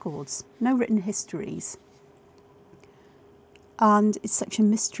written records, no written histories. And it's such a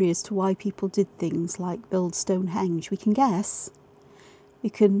mystery as to why people did things like build Stonehenge. We can guess.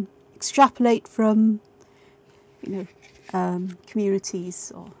 We can extrapolate from, you know,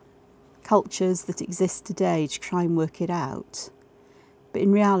 communities or cultures that exist today to try and work it out. But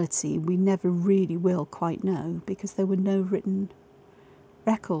in reality, we never really will quite know, because there were no written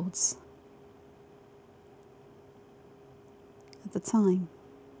records at the time.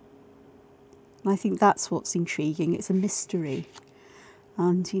 And I think that's what's intriguing. It's a mystery,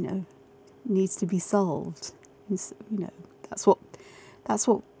 and, you know, needs to be solved. It's, you know, that's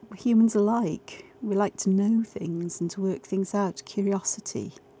what humans are like. We like to know things and to work things out.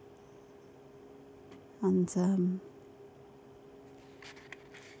 Curiosity. And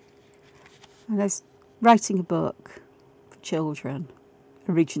I was writing a book for children,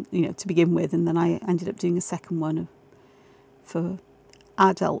 you know, to begin with, and then I ended up doing a second one for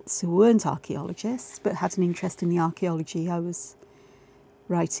adults who weren't archaeologists but had an interest in the archaeology I was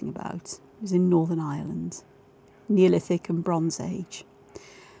writing about. It was in Northern Ireland, Neolithic and Bronze Age.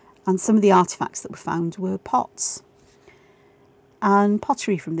 And some of the artefacts that were found were pots and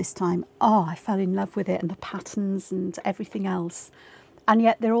pottery from this time. Oh, I fell in love with it, and the patterns and everything else. And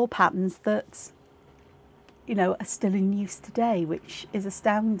yet they're all patterns that, you know, are still in use today, which is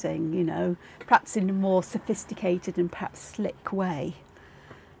astounding, you know, perhaps in a more sophisticated and perhaps slick way.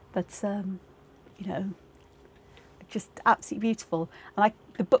 But, you know, just absolutely beautiful. And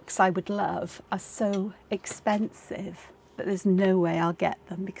the books I would love are so expensive that there's no way I'll get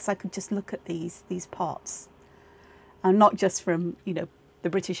them, because I could just look at these pots. And not just from, you know, the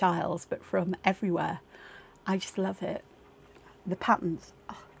British Isles, but from everywhere. I just love it. The patterns.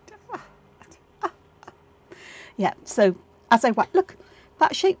 Yeah, so as I look,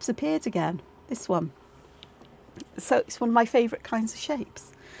 that shape's appeared again, this one. So it's one of my favourite kinds of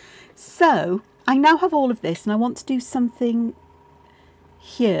shapes. So I now have all of this, and I want to do something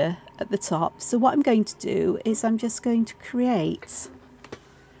here at the top. So what I'm going to do is I'm just going to create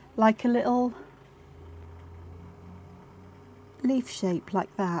like a little leaf shape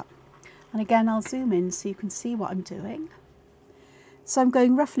like that. And again, I'll zoom in so you can see what I'm doing. So I'm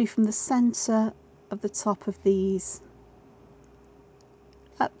going roughly from the centre of the top of these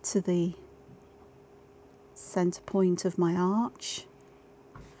up to the centre point of my arch.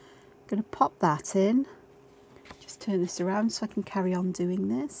 I'm going to pop that in. Just turn this around so I can carry on doing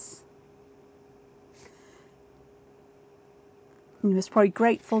this. You must probably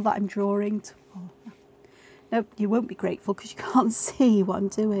grateful that I'm drawing. No, you won't be grateful because you can't see what I'm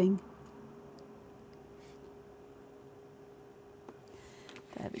doing.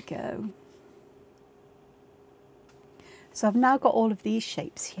 There we go. So I've now got all of these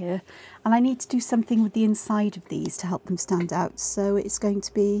shapes here, and I need to do something with the inside of these to help them stand out. So it's going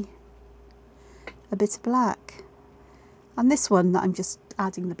to be a bit of black. And this one that I'm just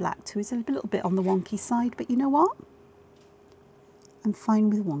adding the black to is a little bit on the wonky side, but you know what? I'm fine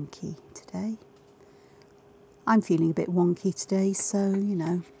with wonky today. I'm feeling a bit wonky today, so, you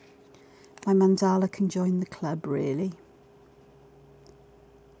know, my mandala can join the club, really.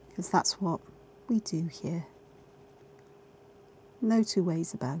 Because that's what we do here. No two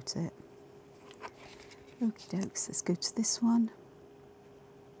ways about it. Okie dokes, let's go to this one.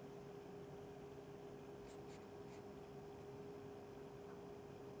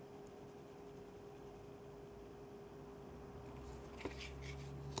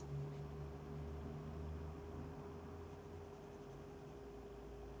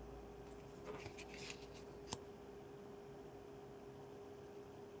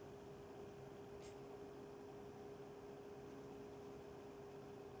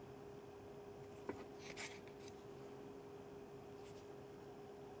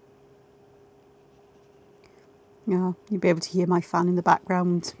 Yeah, you'll be able to hear my fan in the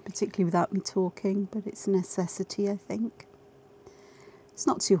background, particularly without me talking, but it's a necessity, I think. It's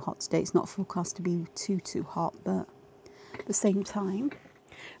not too hot today. It's not forecast to be too hot, but at the same time.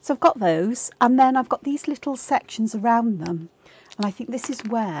 So I've got those, and then I've got these little sections around them, and I think this is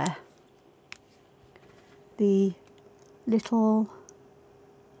where the little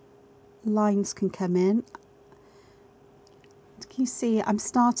lines can come in. Can you see I'm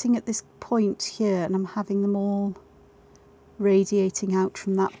starting at this point here and I'm having them all radiating out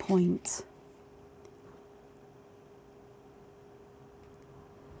from that point.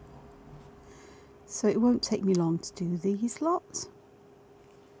 So it won't take me long to do these lots.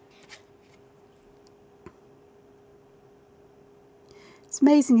 It's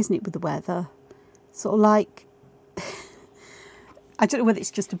amazing, isn't it, with the weather? Sort of like, I don't know whether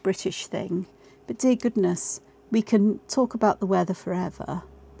it's just a British thing, but dear goodness, we can talk about the weather forever,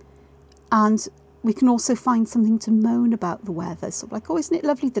 and we can also find something to moan about the weather. Sort of like, oh, isn't it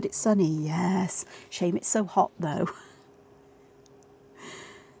lovely that it's sunny? Yes, shame it's so hot though.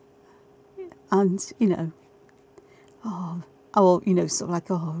 And, you know, oh, you know, sort of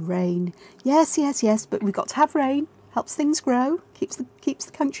like, oh, rain. Yes, yes, yes, but we've got to have rain. Helps things grow, keeps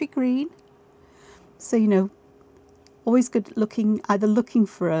the country green. So, you know, always good either looking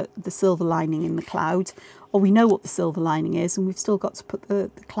for the silver lining in the cloud, or we know what the silver lining is and we've still got to put the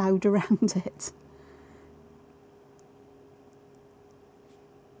cloud around it.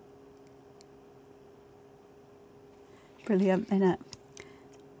 Brilliant, innit?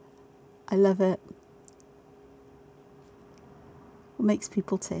 I love it. What makes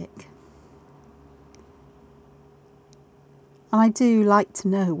people tick? And I do like to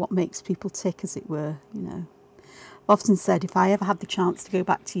know what makes people tick, as it were, you know. I've often said if I ever have the chance to go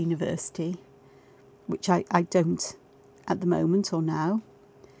back to university, which I don't at the moment or now,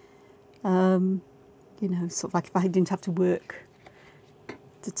 you know, sort of like if I didn't have to work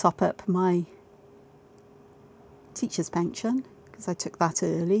to top up my teacher's pension, because I took that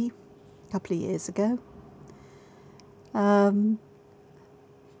early a couple of years ago, and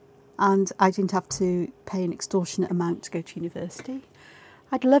I didn't have to pay an extortionate amount to go to university,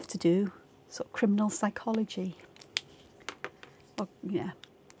 I'd love to do sort of criminal psychology, or, yeah,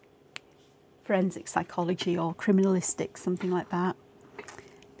 forensic psychology or criminalistics, something like that,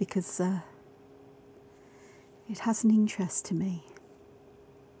 because it has an interest to me.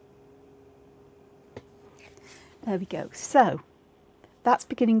 There we go. So that's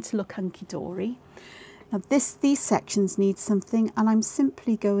beginning to look hunky-dory. Now these sections need something, and I'm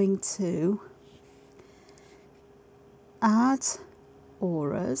simply going to add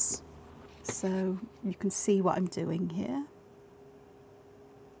auras so you can see what I'm doing here.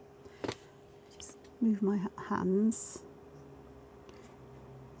 Just move my hands.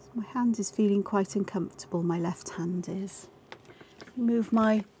 So my hand is feeling quite uncomfortable, my left hand is. Move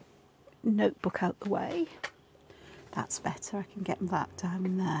my notebook out the way. That's better, I can get that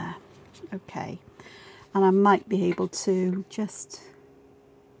down there. Okay, and I might be able to just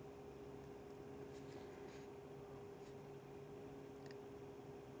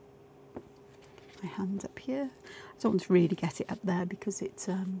my hand up here. I don't want to really get it up there because it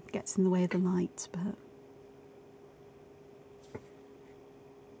gets in the way of the light, but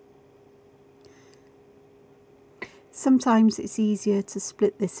sometimes it's easier to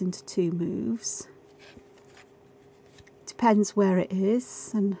split this into two moves. Depends where it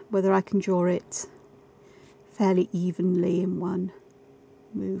is and whether I can draw it fairly evenly in one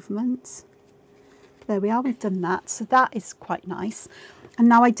movement. There we are, we've done that, so that is quite nice. And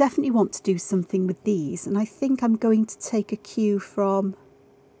now I definitely want to do something with these, and I think I'm going to take a cue from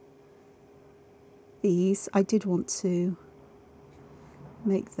these. I did want to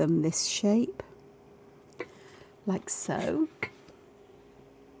make them this shape, like so.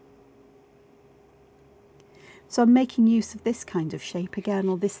 So I'm making use of this kind of shape again,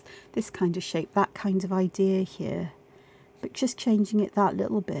 or this kind of shape, that kind of idea here, but just changing it that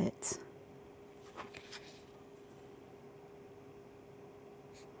little bit.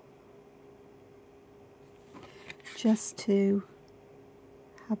 Just to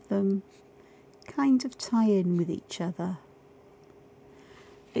have them kind of tie in with each other.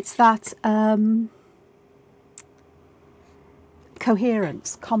 It's that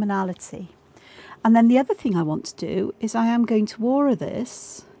coherence, commonality. And then the other thing I want to do is I am going to aura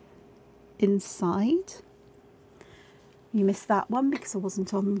this inside. You missed that one because I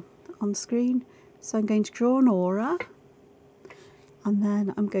wasn't on screen. So I'm going to draw an aura, and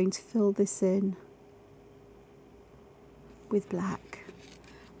then I'm going to fill this in with black.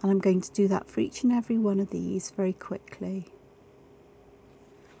 And I'm going to do that for each and every one of these very quickly.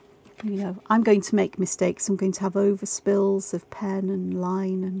 You know, I'm going to make mistakes. I'm going to have overspills of pen and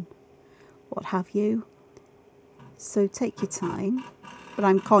line and what have you. So take your time. But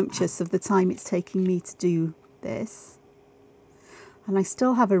I'm conscious of the time it's taking me to do this. And I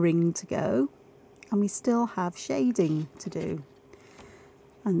still have a ring to go. And we still have shading to do.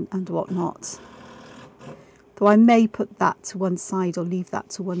 And whatnot. Though I may put that to one side or leave that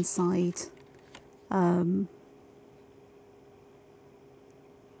to one side. And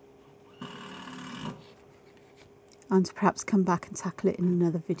perhaps come back and tackle it in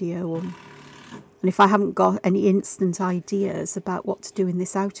another video. And if I haven't got any instant ideas about what to do in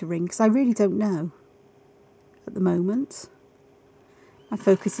this outer ring, because I really don't know at the moment. My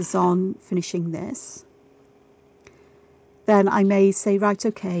focus is on finishing this. Then I may say, right,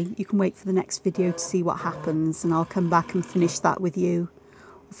 okay, you can wait for the next video to see what happens, and I'll come back and finish that with you,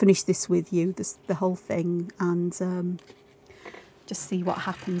 or finish this with you, the whole thing, and just see what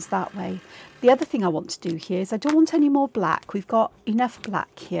happens that way. The other thing I want to do here is I don't want any more black. We've got enough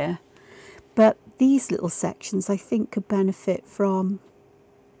black here. But these little sections I think could benefit from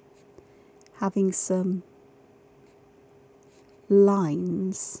having some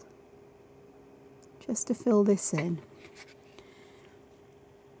lines just to fill this in.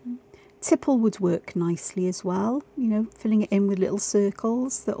 Tipple would work nicely as well, you know, filling it in with little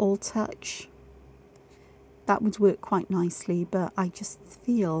circles that all touch. That would work quite nicely, but I just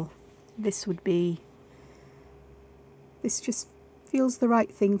feel this just feels the right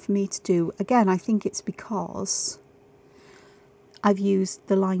thing for me to do. Again, I think it's because I've used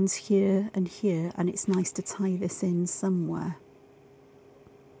the lines here and here, and it's nice to tie this in somewhere.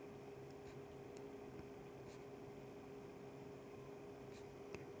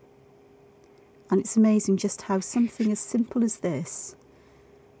 And it's amazing just how something as simple as this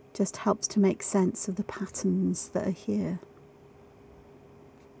just helps to make sense of the patterns that are here.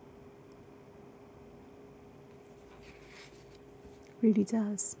 It really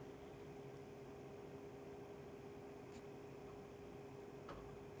does.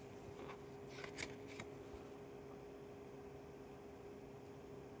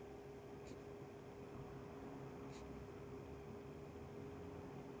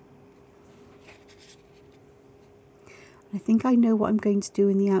 I think I know what I'm going to do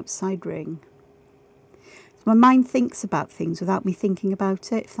in the outside ring. My mind thinks about things without me thinking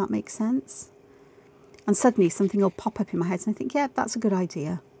about it, if that makes sense. And suddenly something will pop up in my head and I think, yeah, that's a good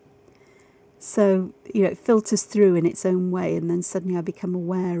idea. So, you know, it filters through in its own way, and then suddenly I become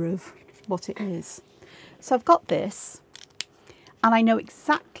aware of what it is. So I've got this, and I know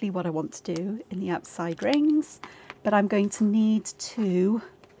exactly what I want to do in the outside rings, but I'm going to need to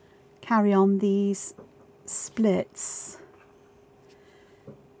carry on these splits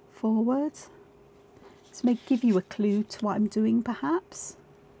forward. This may give you a clue to what I'm doing, perhaps.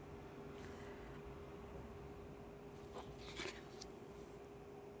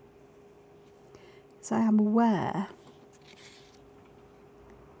 So I am aware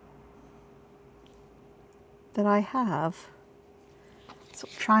that I have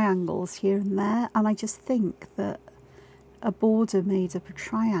sort of triangles here and there, and I just think that a border made up of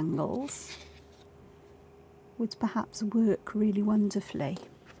triangles would perhaps work really wonderfully.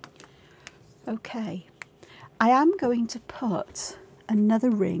 Okay, I am going to put another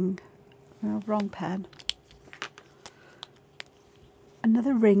ring, oh, wrong pen,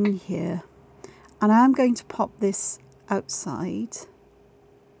 another ring here, and I am going to pop this outside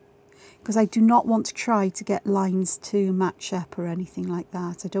because I do not want to try to get lines to match up or anything like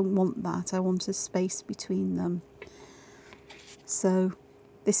that. I don't want that. I want a space between them. So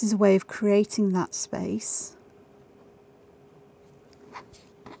this is a way of creating that space.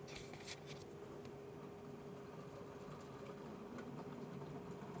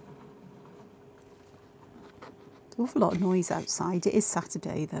 An awful lot of noise outside. It is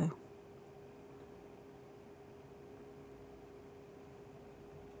Saturday though.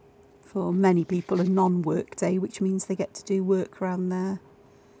 for many people a non-work day, which means they get to do work around their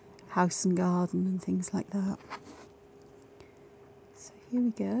house and garden and things like that. So here we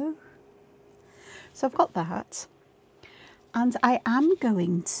go. So I've got that, and I am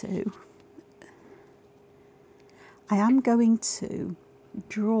going to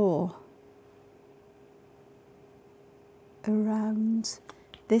draw around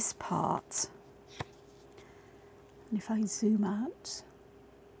this part. And if I zoom out,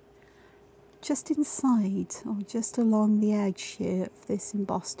 just inside or just along the edge here of this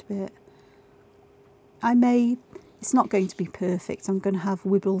embossed bit, it's not going to be perfect. I'm going to have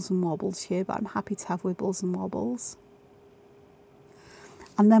wibbles and wobbles here, but I'm happy to have wibbles and wobbles.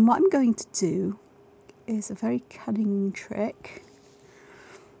 And then what I'm going to do is a very cunning trick.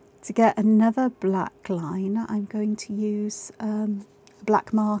 To get another black line, I'm going to use a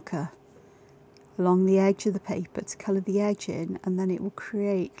black marker along the edge of the paper to colour the edge in, and then it will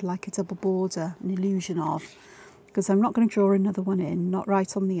create like a double border, an illusion of, because I'm not going to draw another one in, not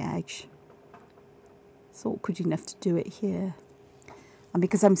right on the edge. It's awkward enough to do it here. And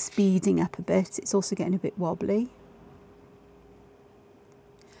because I'm speeding up a bit, it's also getting a bit wobbly.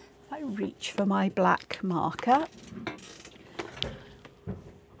 If I reach for my black marker,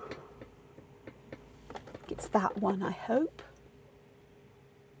 it's that one, I hope.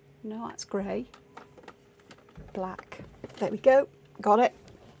 No, that's grey. Black. There we go. Got it.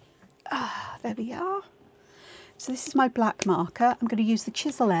 Ah, there we are. So this is my black marker. I'm going to use the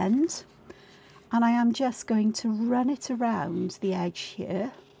chisel end, and I am just going to run it around the edge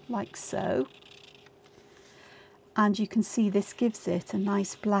here, like so. And you can see this gives it a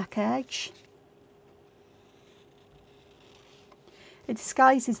nice black edge. It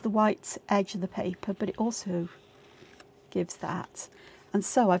disguises the white edge of the paper, but it also gives that. And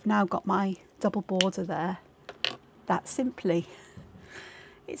so I've now got my double border there. That simply.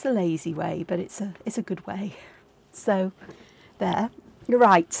 It's a lazy way, but it's a good way. So there. You're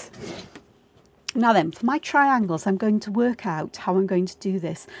right. Now then, for my triangles, I'm going to work out how I'm going to do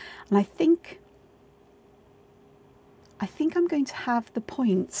this. And I think I'm going to have the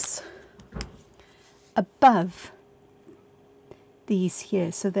points above these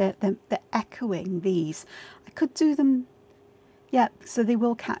here, so they're echoing these. I could do them, yeah, so they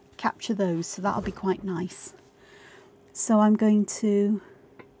will capture those, so that'll be quite nice. So I'm going to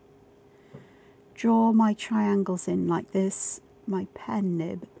draw my triangles in like this. My pen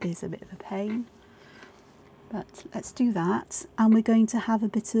nib is a bit of a pain, but let's do that. And we're going to have a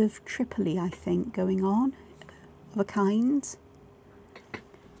bit of Tripoli, I think, going on, of a kind.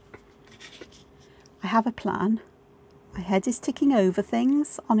 I have a plan. My head is ticking over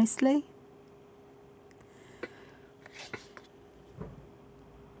things, honestly.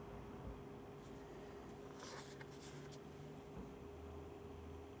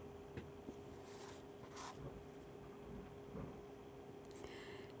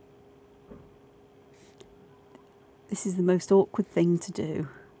 This is the most awkward thing to do.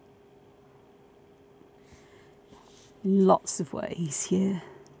 In lots of ways here.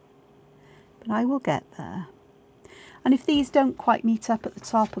 But I will get there. And if these don't quite meet up at the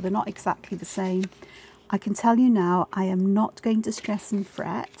top, or they're not exactly the same, I can tell you now, I am not going to stress and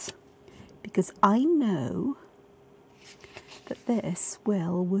fret, because I know that this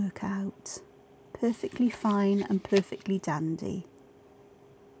will work out perfectly fine and perfectly dandy.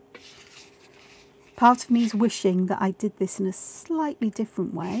 Part of me is wishing that I did this in a slightly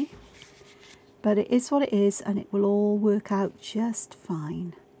different way, but it is what it is, and it will all work out just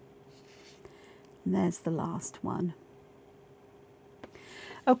fine. And there's the last one.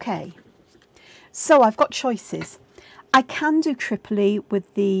 Okay, so I've got choices. I can do Tripoli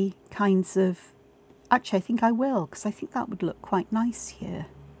with the kinds of, actually I think I will, because I think that would look quite nice here.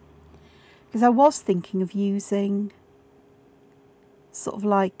 Because I was thinking of using sort of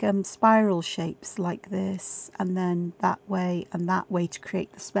like spiral shapes like this, and then that way and that way to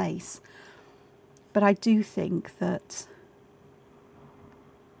create the space. But I do think that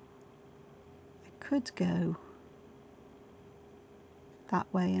I could go that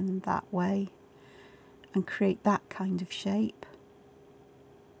way and that way and create that kind of shape.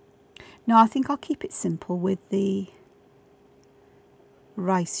 No, I think I'll keep it simple with the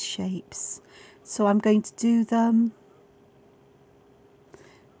rice shapes. So I'm going to do them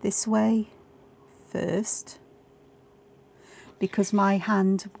this way first, because my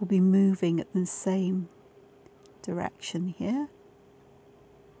hand will be moving at the same direction here.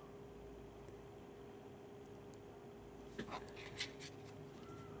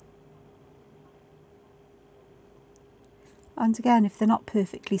 And again, if they're not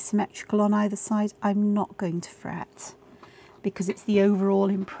perfectly symmetrical on either side, I'm not going to fret. because it's the overall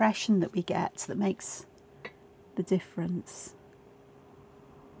impression that we get that makes the difference.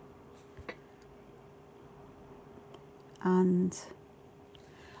 And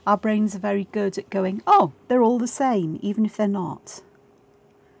our brains are very good at going, oh, they're all the same, even if they're not.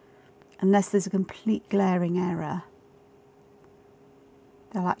 Unless there's a complete glaring error,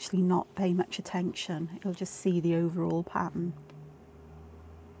 they'll actually not pay much attention. It'll just see the overall pattern.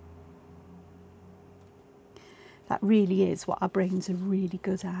 That really is what our brains are really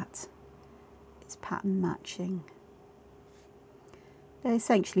good at. It's pattern matching. They're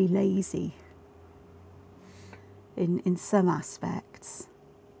essentially lazy in some aspects.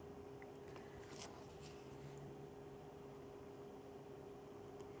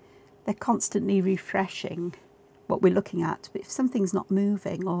 They're constantly refreshing what we're looking at, but if something's not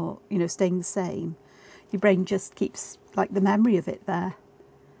moving or, you know, staying the same, your brain just keeps like the memory of it there,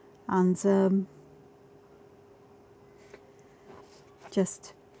 and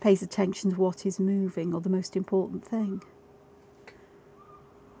just pays attention to what is moving or the most important thing.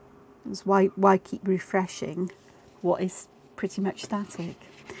 That's why keep refreshing what is pretty much static.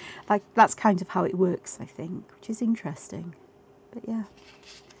 Like, that's kind of how it works, I think, which is interesting. But yeah,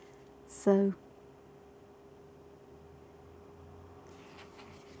 so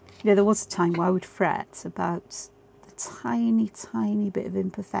yeah, there was a time where I would fret about the tiny bit of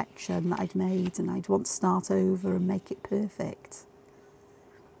imperfection that I'd made, and I'd want to start over and make it perfect.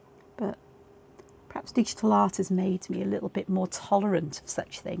 But perhaps digital art has made me a little bit more tolerant of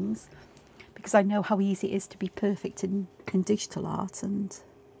such things, because I know how easy it is to be perfect in digital art, and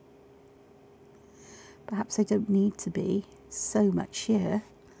perhaps I don't need to be so much here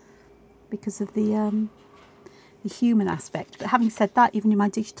because of the human aspect. But having said that, even in my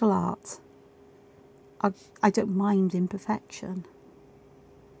digital art, I don't mind imperfection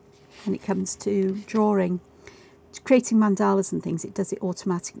when it comes to drawing. Creating mandalas and things, it does it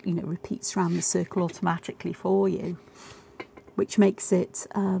automatically, you know, repeats around the circle automatically for you, which makes it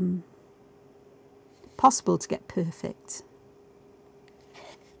possible to get perfect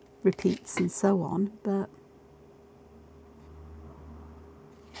repeats and so on. But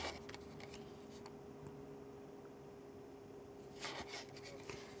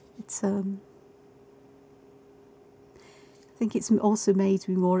it's I think it's also made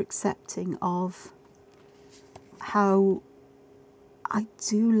me more accepting of how I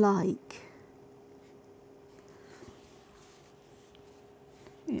do like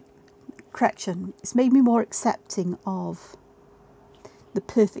correction. It's made me more accepting of the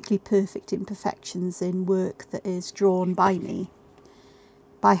perfectly perfect imperfections in work that is drawn by me,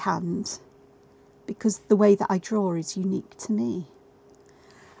 by hand, because the way that I draw is unique to me.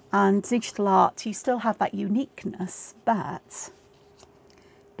 And digital art, you still have that uniqueness, but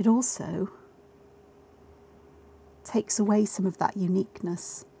it also takes away some of that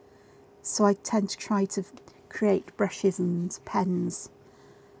uniqueness. So I tend to try to create brushes and pens,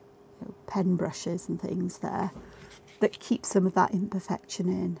 you know, pen brushes and things there, that keep some of that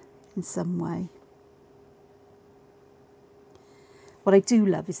imperfection in some way. What I do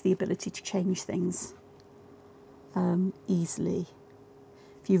love is the ability to change things easily.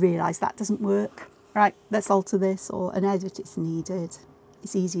 If you realise that doesn't work, right, let's alter this, or an edit is needed.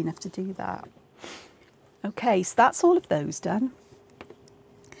 It's easy enough to do that. Okay, so that's all of those done.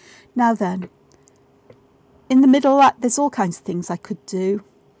 Now then, in the middle, there's all kinds of things I could do,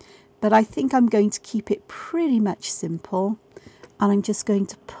 but I think I'm going to keep it pretty much simple, and I'm just going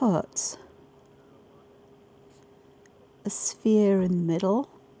to put a sphere in the middle.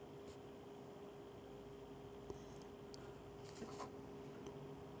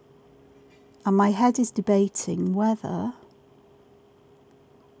 And my head is debating whether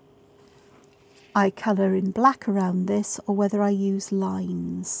I colour in black around this or whether I use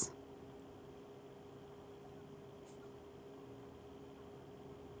lines.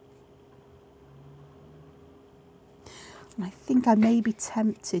 And I think I may be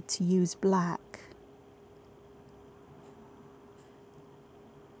tempted to use black.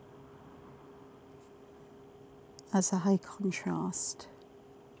 As a high contrast.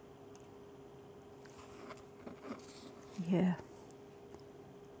 Yeah.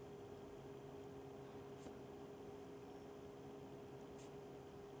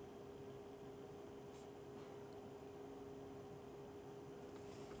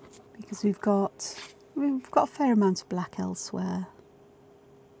 Because we've got a fair amount of black elsewhere.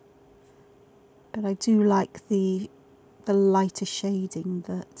 But I do like the lighter shading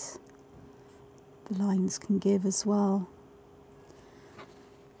that the lines can give as well.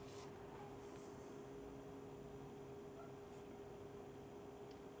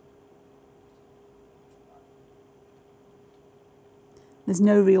 There's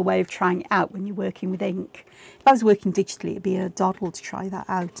no real way of trying it out when you're working with ink. If I was working digitally, it'd be a doddle to try that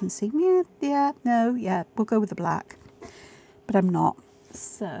out and see, yeah, no, yeah, we'll go with the black. But I'm not.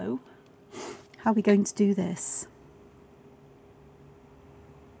 So, how are we going to do this?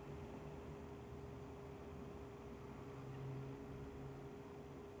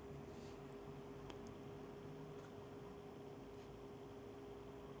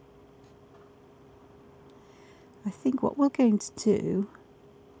 I think what we're going to do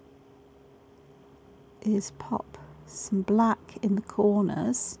is pop some black in the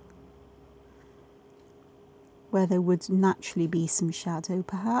corners where there would naturally be some shadow,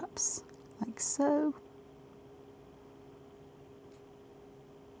 perhaps, like so.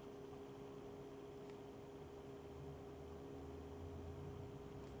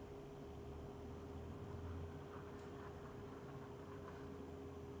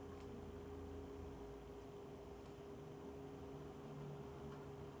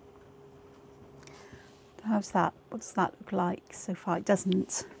 How's that? What does that look like so far? It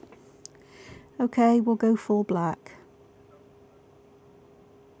doesn't. Okay, we'll go full black.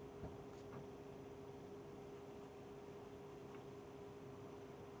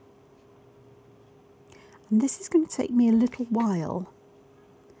 And this is going to take me a little while.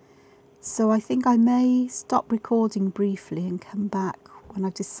 So I think I may stop recording briefly and come back when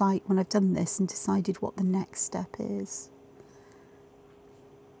I've done this and decided what the next step is.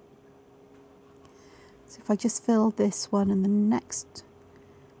 So if I just fill this one and the next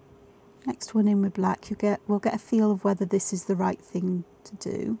one in with black, we'll get a feel of whether this is the right thing to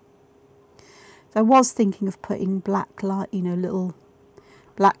do. So I was thinking of putting black little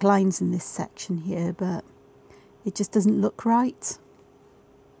black lines in this section here, but it just doesn't look right.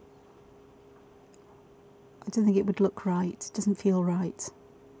 I don't think it would look right. It doesn't feel right.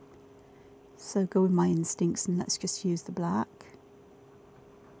 So go with my instincts and let's just use the black.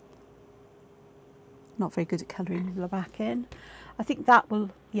 Not very good at colouring the black in. I think that will,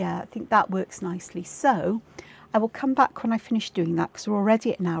 yeah, I think that works nicely. So I will come back when I finish doing that because we're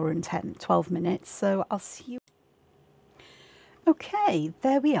already at an hour and 12 minutes. So I'll see you. Okay,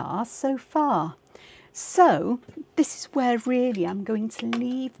 there we are so far. So this is where really I'm going to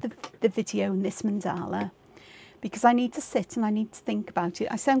leave the video in this mandala, because I need to sit and I need to think about it.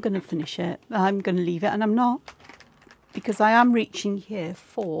 I say I'm going to finish it, I'm going to leave it, and I'm not, because I am reaching here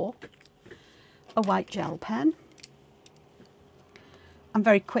for a white gel pen. And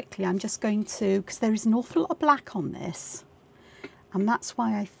very quickly I'm just going to, because there is an awful lot of black on this, and that's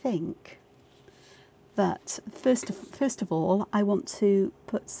why I think that first of all I want to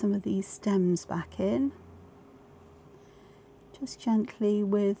put some of these stems back in, just gently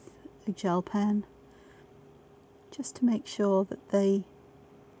with a gel pen, just to make sure that they're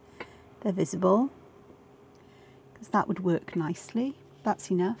visible, because that would work nicely.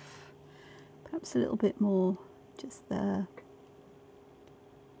 That's enough. Perhaps a little bit more just there.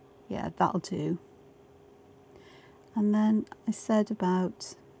 Yeah, that'll do. And then I said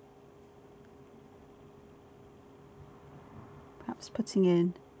about perhaps putting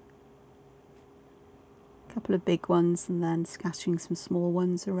in a couple of big ones and then scattering some small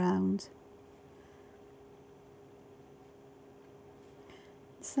ones around.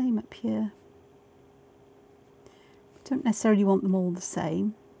 Same up here. Don't necessarily want them all the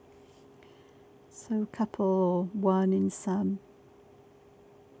same. So a couple, one in some.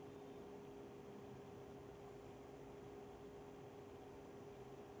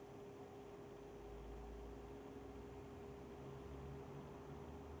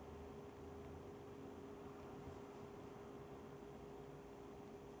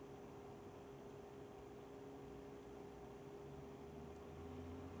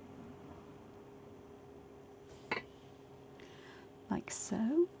 Like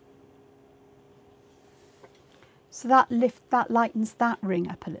so. So that lightens that ring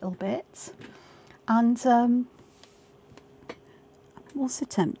up a little bit. And I'm also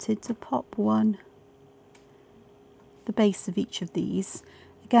tempted to pop the base of each of these,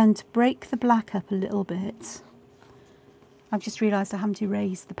 again to break the black up a little bit. I've just realised I haven't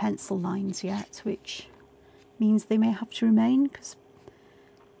erased the pencil lines yet, which means they may have to remain, because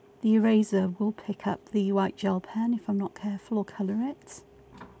the eraser will pick up the white gel pen if I'm not careful or colour it.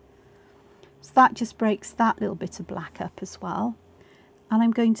 So that just breaks that little bit of black up as well. And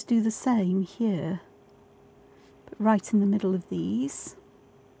I'm going to do the same here, but right in the middle of these.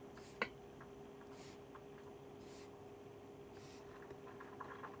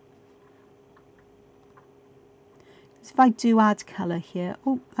 If I do add colour here,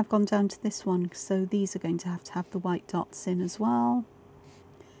 oh, I've gone down to this one, so these are going to have the white dots in as well.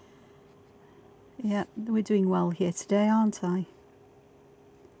 Yeah, we're doing well here today, aren't I?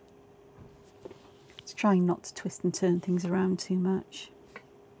 trying not to twist and turn things around too much.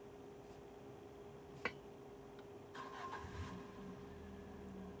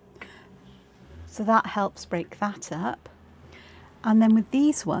 So that helps break that up. And then with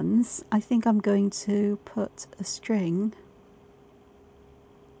these ones, I think I'm going to put a string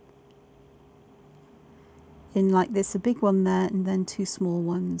in like this, a big one there and then two small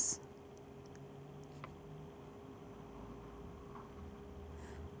ones.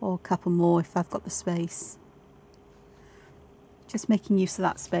 Or a couple more if I've got the space. Just making use of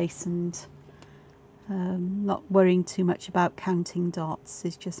that space and not worrying too much about counting dots,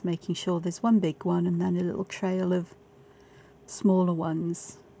 is just making sure there's one big one and then a little trail of smaller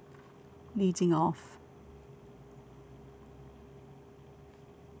ones leading off.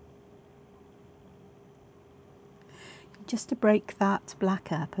 Just to break that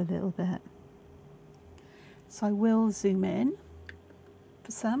black up a little bit. So I will zoom in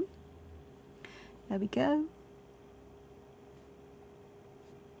for some. There we go.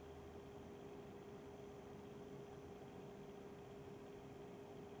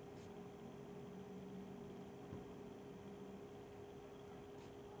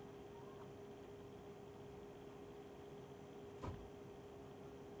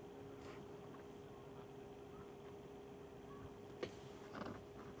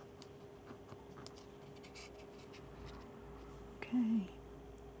 Okay.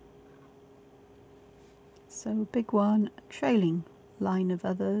 So big one, trailing line of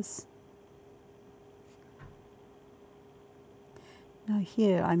others. Now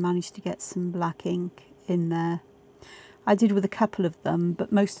here I managed to get some black ink in there. I did with a couple of them,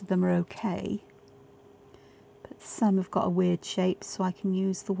 but most of them are okay. But some have got a weird shape, so I can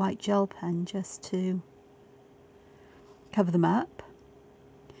use the white gel pen just to cover them up.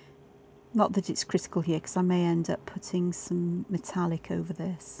 Not that it's critical here, because I may end up putting some metallic over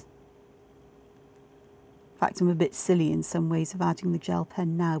this. In fact, I'm a bit silly in some ways of adding the gel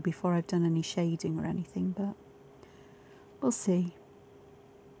pen now before I've done any shading or anything, but we'll see.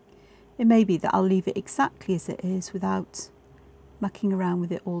 It may be that I'll leave it exactly as it is without mucking around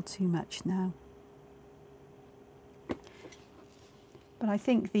with it all too much now. But I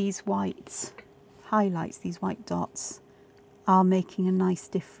think these white highlights, these white dots, are making a nice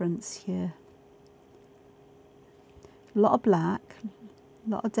difference here. A lot of black, a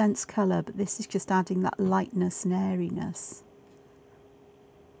lot of dense colour, but this is just adding that lightness and airiness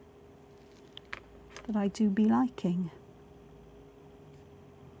that I do be liking.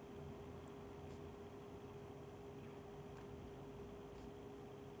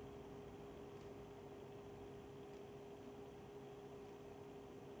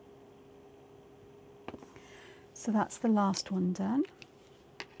 So that's the last one done.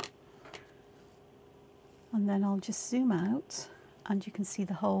 And then I'll just zoom out and you can see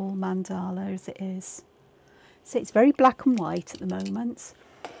the whole mandala as it is. So it's very black and white at the moment,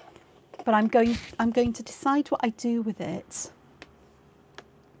 but I'm going to decide what I do with it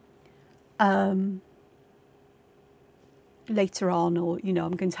later on, or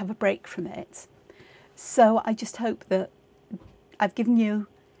I'm going to have a break from it. So I just hope that I've given you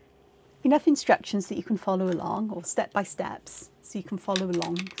enough instructions that you can follow along, or step by steps so you can follow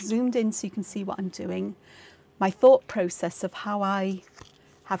along, zoomed in so you can see what I'm doing, my thought process of how I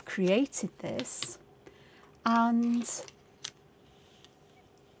have created this, and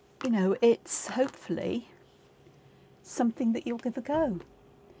it's hopefully something that you'll give a go.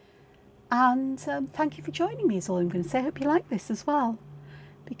 And thank you for joining me is all I'm going to say. I hope you like this as well,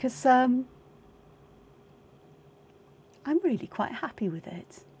 because I'm really quite happy with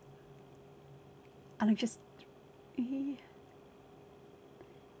it. And I just,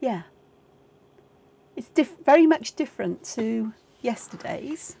 yeah, it's very much different to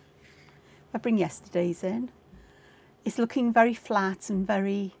yesterday's. I bring yesterday's in. It's looking very flat and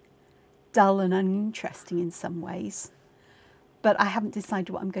very dull and uninteresting in some ways, but I haven't decided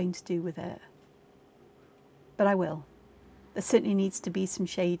what I'm going to do with it. But I will. There certainly needs to be some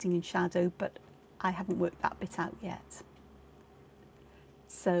shading and shadow, but I haven't worked that bit out yet.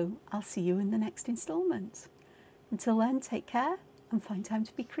 So I'll see you in the next instalment. Until then, take care and find time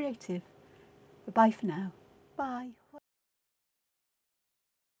to be creative. Bye for now. Bye.